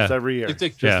happens. Almost Yeah. every year. I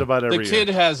think- Just about The every kid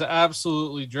year. has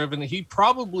absolutely driven. He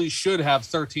probably should have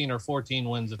 13 or 14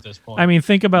 wins at this point. I mean,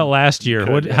 think about last year.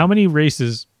 Could, yeah. How many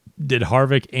races did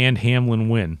Harvick and Hamlin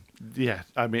win? Yeah,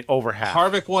 I mean over half.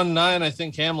 Harvick won 9. I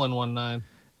think Hamlin won 9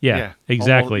 Yeah, Yeah,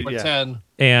 exactly. almost- or Yeah. 10.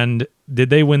 And did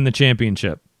they win the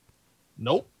championship?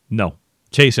 Nope. No.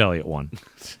 Chase Elliott won.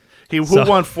 He So-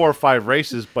 won 4 or 5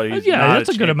 races, but he's Yeah, not that's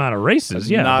a good amount of races.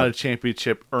 Yeah, not but- a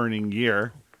championship earning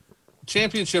year.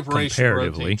 Championship race should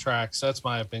Comparatively. rotate tracks. That's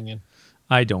my opinion.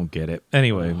 I don't get it.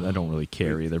 Anyway, I don't really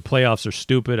care either. Playoffs are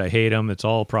stupid. I hate them. It's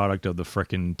all a product of the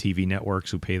frickin' TV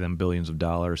networks who pay them billions of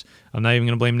dollars. I'm not even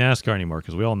going to blame NASCAR anymore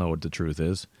because we all know what the truth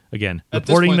is. Again, At this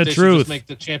reporting point, the they should truth. just make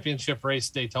the championship race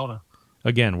Daytona.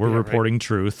 Again, we're Yeah, right. reporting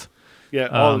truth. Yeah,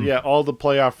 all the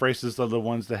playoff races are the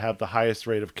ones that have the highest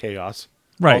rate of chaos.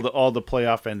 Right. All the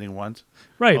playoff ending ones.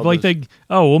 Right, all like those-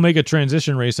 we'll make a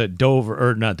transition race at Dover,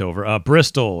 or not Dover,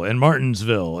 Bristol and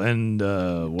Martinsville and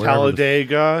wherever the-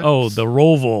 Talladega. the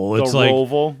Roval. the It's like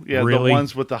Roval. Yeah, really? the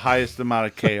ones with the highest amount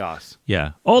of chaos.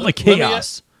 yeah, all the Let me-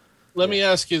 chaos. Let me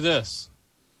ask you this.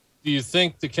 Do you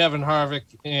think the Kevin Harvick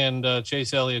and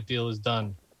Chase Elliott deal is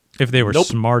done? If they were Nope.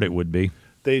 smart, it would be.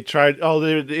 They tried.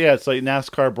 It's like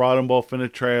NASCAR brought them both in a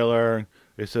trailer.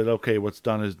 They said, "Okay, what's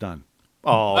done is done."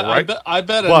 All right. I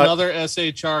bet But- another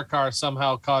SHR car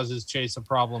somehow causes Chase a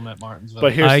problem at Martinsville.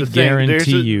 But here's I the thing.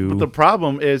 guarantee you- The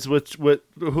problem is with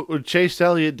Chase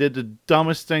Elliott did the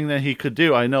dumbest thing that he could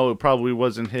do. I know it probably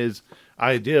wasn't his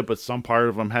idea, but some part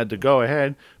of him had to go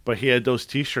ahead. But he had those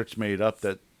T-shirts made up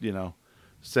that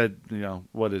said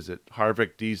what is it,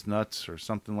 Harvick D's nuts or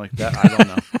something like that. I don't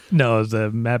know. No, it's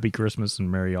a Happy Christmas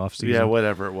and Merry Off Season. Yeah,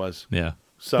 whatever it was. Yeah.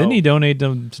 So Didn't he donate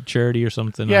them to charity or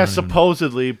something? yeah, I don't know.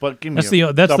 supposedly, but give me That's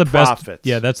the best. profits.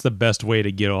 Yeah, that's the best way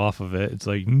to get off of it. It's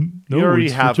like no, You already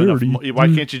it's for have enough. charity. Why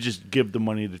can't you just give the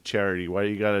money to charity? Why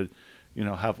you gotta,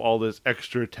 have all this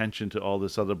extra attention to all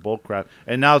this other bull crap?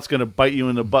 And now it's gonna bite you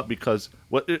in the butt because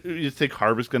what you think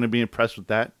Harvick's gonna be impressed with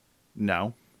that?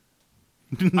 No.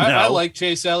 I like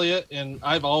Chase Elliott, and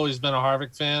I've always been a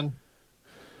Harvick fan.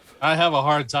 I have a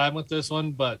hard time with this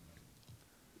one, but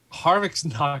Harvick's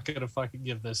not going to fucking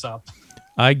give this up.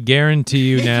 I guarantee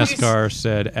you NASCAR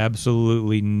said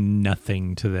absolutely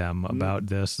nothing to them about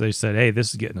this. They said, hey, this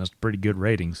is getting us pretty good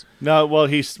ratings. No, well,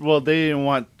 they didn't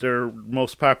want their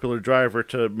most popular driver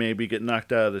to maybe get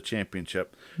knocked out of the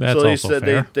championship. That's so they also said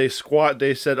fair.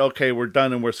 they said, okay, we're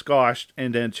done and we're squashed,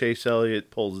 and then Chase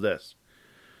Elliott pulls this.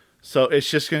 So it's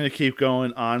just going to keep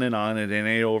going on, and it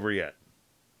ain't over yet.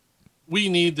 We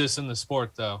need this in the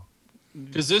sport, though,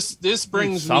 because this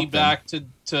brings me something. back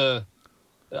to.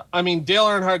 I mean, Dale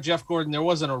Earnhardt, Jeff Gordon. There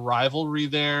wasn't a rivalry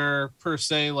there per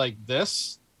se like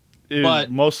this. It But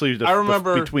was mostly I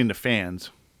remember- between the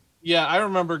fans. Yeah, I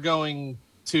remember going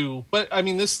to, but I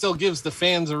mean, this still gives the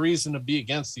fans a reason to be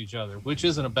against each other, which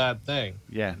isn't a bad thing.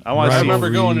 Yeah, I want to I see. remember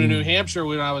going to Rivalry. New Hampshire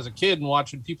when I was a kid and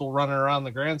watching people running around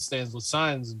the grandstands with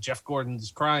signs and Jeff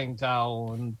Gordon's crying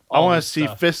towel and I all want to this see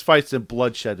stuff. fist fights and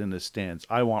bloodshed in the stands.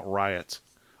 I want riots.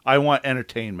 I want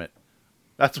entertainment.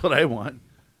 That's what I want.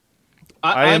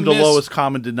 I am the miss- lowest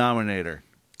common denominator.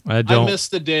 I don't. I miss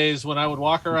the days when I would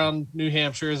walk around New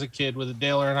Hampshire as a kid with a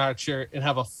Dale Earnhardt shirt and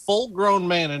have a full-grown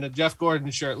man in a Jeff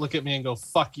Gordon shirt look at me and go,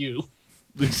 "Fuck you."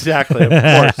 Exactly, of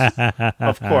course.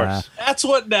 Of course. That's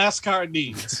what NASCAR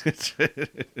needs.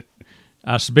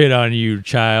 I spit on you,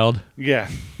 child. Yeah.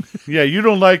 Yeah, you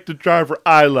don't like the driver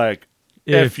I like.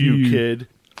 If F you, you- kid.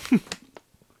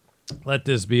 Let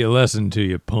this be a lesson to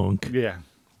you, punk. Yeah.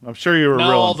 I'm sure you were Now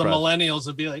real all the impressed. millennials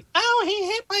would be like, "Oh, he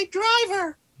hit my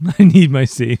driver. I need my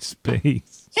safe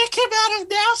space. Kick him out of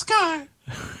NASCAR."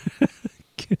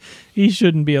 He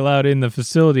shouldn't be allowed in the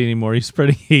facility anymore. He's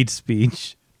spreading hate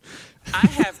speech. I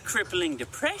have crippling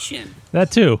depression. That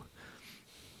too.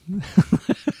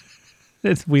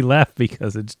 We laugh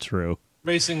because it's true.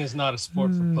 Racing is not a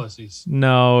sport for pussies.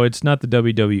 No, it's not the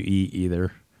WWE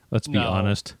either. Let's be No.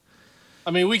 honest.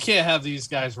 I mean, we can't have these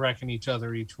guys wrecking each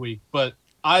other each week, but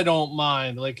I don't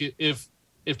mind. Like if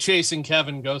Chase and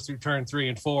Kevin go through turn 3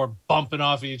 and 4, bumping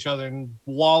off each other and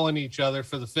walling each other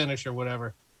for the finish or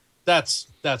whatever, that's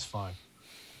fine.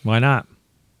 Why not?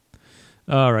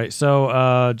 All right.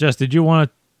 So, Jess, did you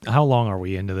want to? How long are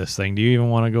we into this thing? Do you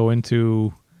even want to go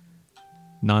into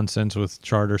nonsense with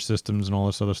charter systems and all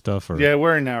this other stuff? Or Yeah,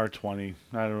 we're an hour 20.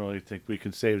 I don't really think we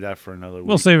can save that for another week.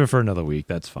 we'll save it for another week.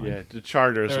 That's fine. Yeah, the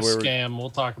charters. They're a We're, scam.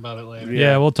 We'll talk about it later.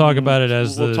 Yeah, we'll talk about it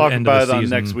as we'll the talk end about of it the on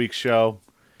season. next week's show.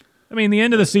 I mean, the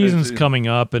end of the season's it's- coming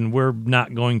up, and we're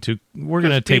not going to. We're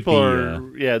going to 'Cause take the.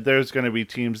 people are, there's going to be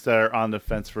teams that are on the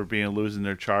fence for losing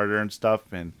their charter and stuff.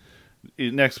 And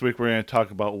next week we're going to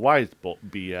talk about why it's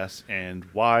BS and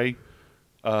why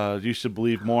you should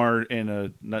believe more in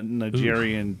a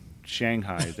Nigerian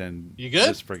Shanghai than You good?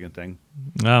 this friggin' thing.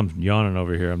 I'm yawning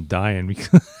over here. I'm dying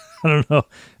because I don't know.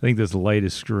 I think this light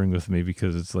is screwing with me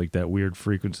because it's like that weird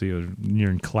frequency of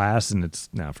you're in class and it's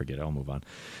forget it. I'll move on.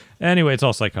 Anyway, it's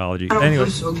all psychology. Anyway,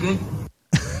 so good.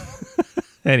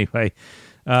 anyway,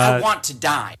 I want to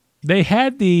die. they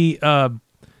had the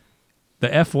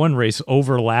F1 race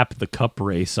overlap the Cup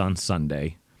race on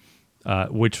Sunday,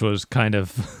 which was kind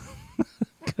of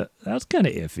that was kind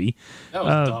of iffy. That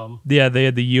was dumb. Yeah, they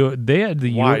had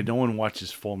the Why? No one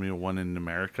watches Formula One in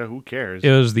America. Who cares?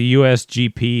 It was the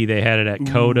USGP. They had it at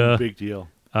Coda. Big deal.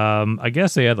 I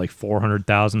guess they had like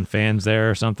 400,000 fans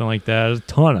there or something like that. It was a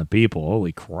ton of people.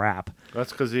 Holy crap.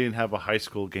 That's because they didn't have a high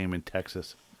school game in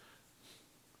Texas.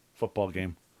 Football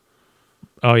game.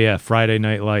 Oh, yeah. Friday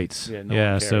Night Lights. Yeah,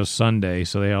 no one so cares. Sunday.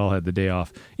 So they all had the day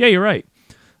off. Yeah, you're right.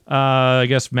 I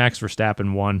guess Max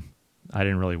Verstappen won. I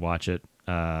didn't really watch it.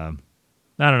 I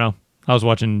don't know. I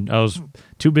was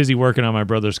too busy working on my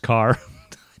brother's car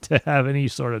to have any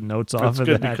sort of notes off That's of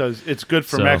good that. because it's good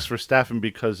for So- Max Verstappen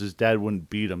because his dad wouldn't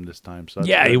beat him this time. So that's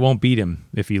Yeah, good. he won't beat him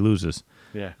if he loses.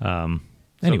 Yeah. So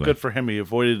So good for him. He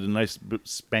avoided a nice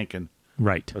spanking,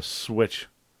 Right. a switch.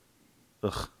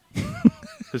 Ugh.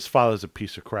 His father's a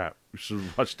piece of crap. You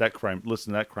should watch that crime.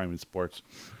 Listen to that Crime in Sports.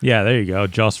 Yeah, there you go.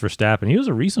 Jos Verstappen. He was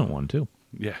a recent one, too.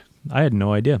 Yeah. I had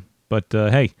no idea. But,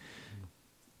 hey.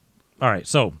 All right,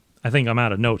 so I think I'm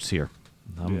out of notes here.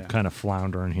 I'm Yeah. kind of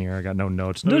floundering here. I got no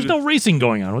notes. There's no racing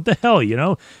going on. What the hell,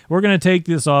 We're going to take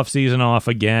this off-season off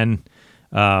again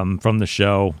from the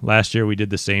show. Last year we did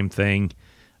the same thing,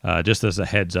 just as a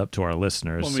heads up to our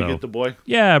listeners. Let me So, get the boy.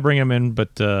 yeah, bring him in, but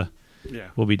Yeah.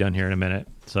 we'll be done here in a minute.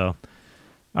 So,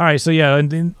 all right, so yeah,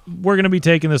 and then we're going to be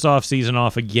taking this off-season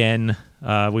off again.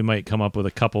 We might come up with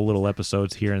a couple little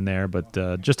episodes here and there,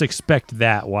 but just expect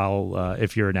that while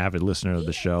if you're an avid listener of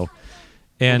the show.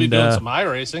 We'll And be doing some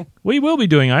iRacing. we will be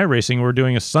doing iRacing. We're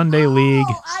doing a Sunday league,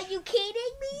 Are you kidding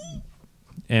me?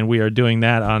 and we are doing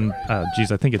that on. I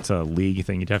think it's a league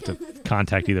thing. You'd have to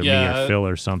contact either me Yeah. or Phil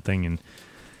or something, and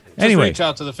Anyway, reach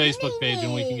out to the Facebook page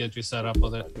and we can get you set up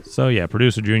with it. so yeah,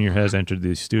 producer Junior has entered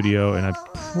the studio, and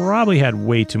I've probably had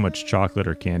way too much chocolate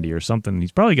or candy or something.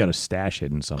 He's probably got a stash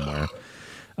hidden somewhere.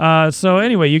 So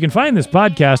anyway, you can find this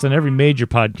podcast on every major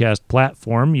podcast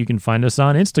platform. You can find us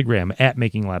on Instagram at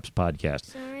Making Laps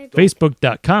Podcast,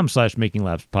 Facebook.com/Making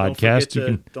Laps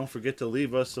Podcast. Don't forget to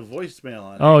leave us a voicemail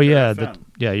on. Oh Anchor yeah,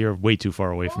 FM. you're way too far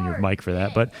away from your mic for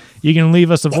that. But you can leave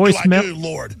us a voicemail. Do,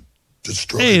 Lord?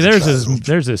 Destroy Hey, the child.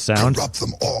 there's his sound. Corrupt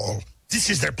them all. This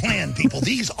is their plan, people.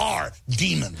 These are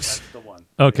demons.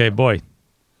 Okay, boy,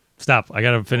 stop! I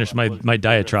gotta finish my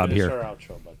diatribe Finish here. our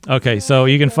outro, bud. Okay, so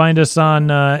you can find us on.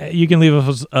 You can leave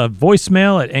us a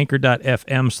voicemail at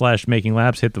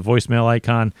anchor.fm/makinglaps. Hit the voicemail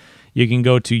icon. You can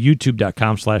go to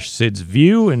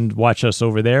youtube.com/SidsView and watch us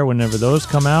over there whenever those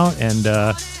come out, and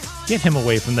get him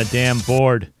away from the damn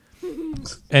board.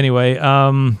 Anyway,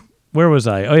 where was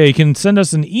I? Oh, yeah, you can send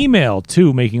us an email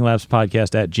to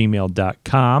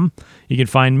makinglapspodcast@gmail.com. You can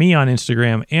find me on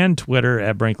Instagram and Twitter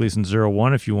at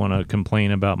BrankLeeson01 if you want to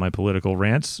complain about my political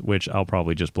rants, which I'll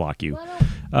probably just block you.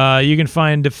 You can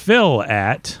find Phil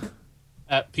at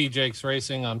PJakes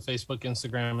Racing on Facebook,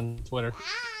 Instagram, and Twitter.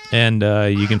 and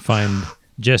you can find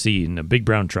Jesse in a big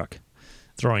brown truck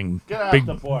throwing big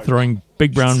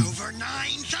brown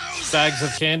Bags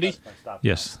of candy.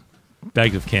 yes,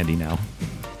 bags of candy now.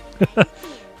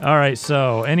 All right,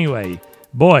 so anyway,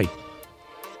 boy,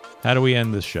 how do we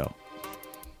end this show?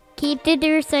 Keep the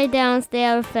door side down, stay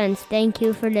out of fence. Thank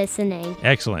you for listening.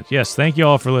 Excellent. Yes, thank you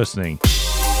all for listening.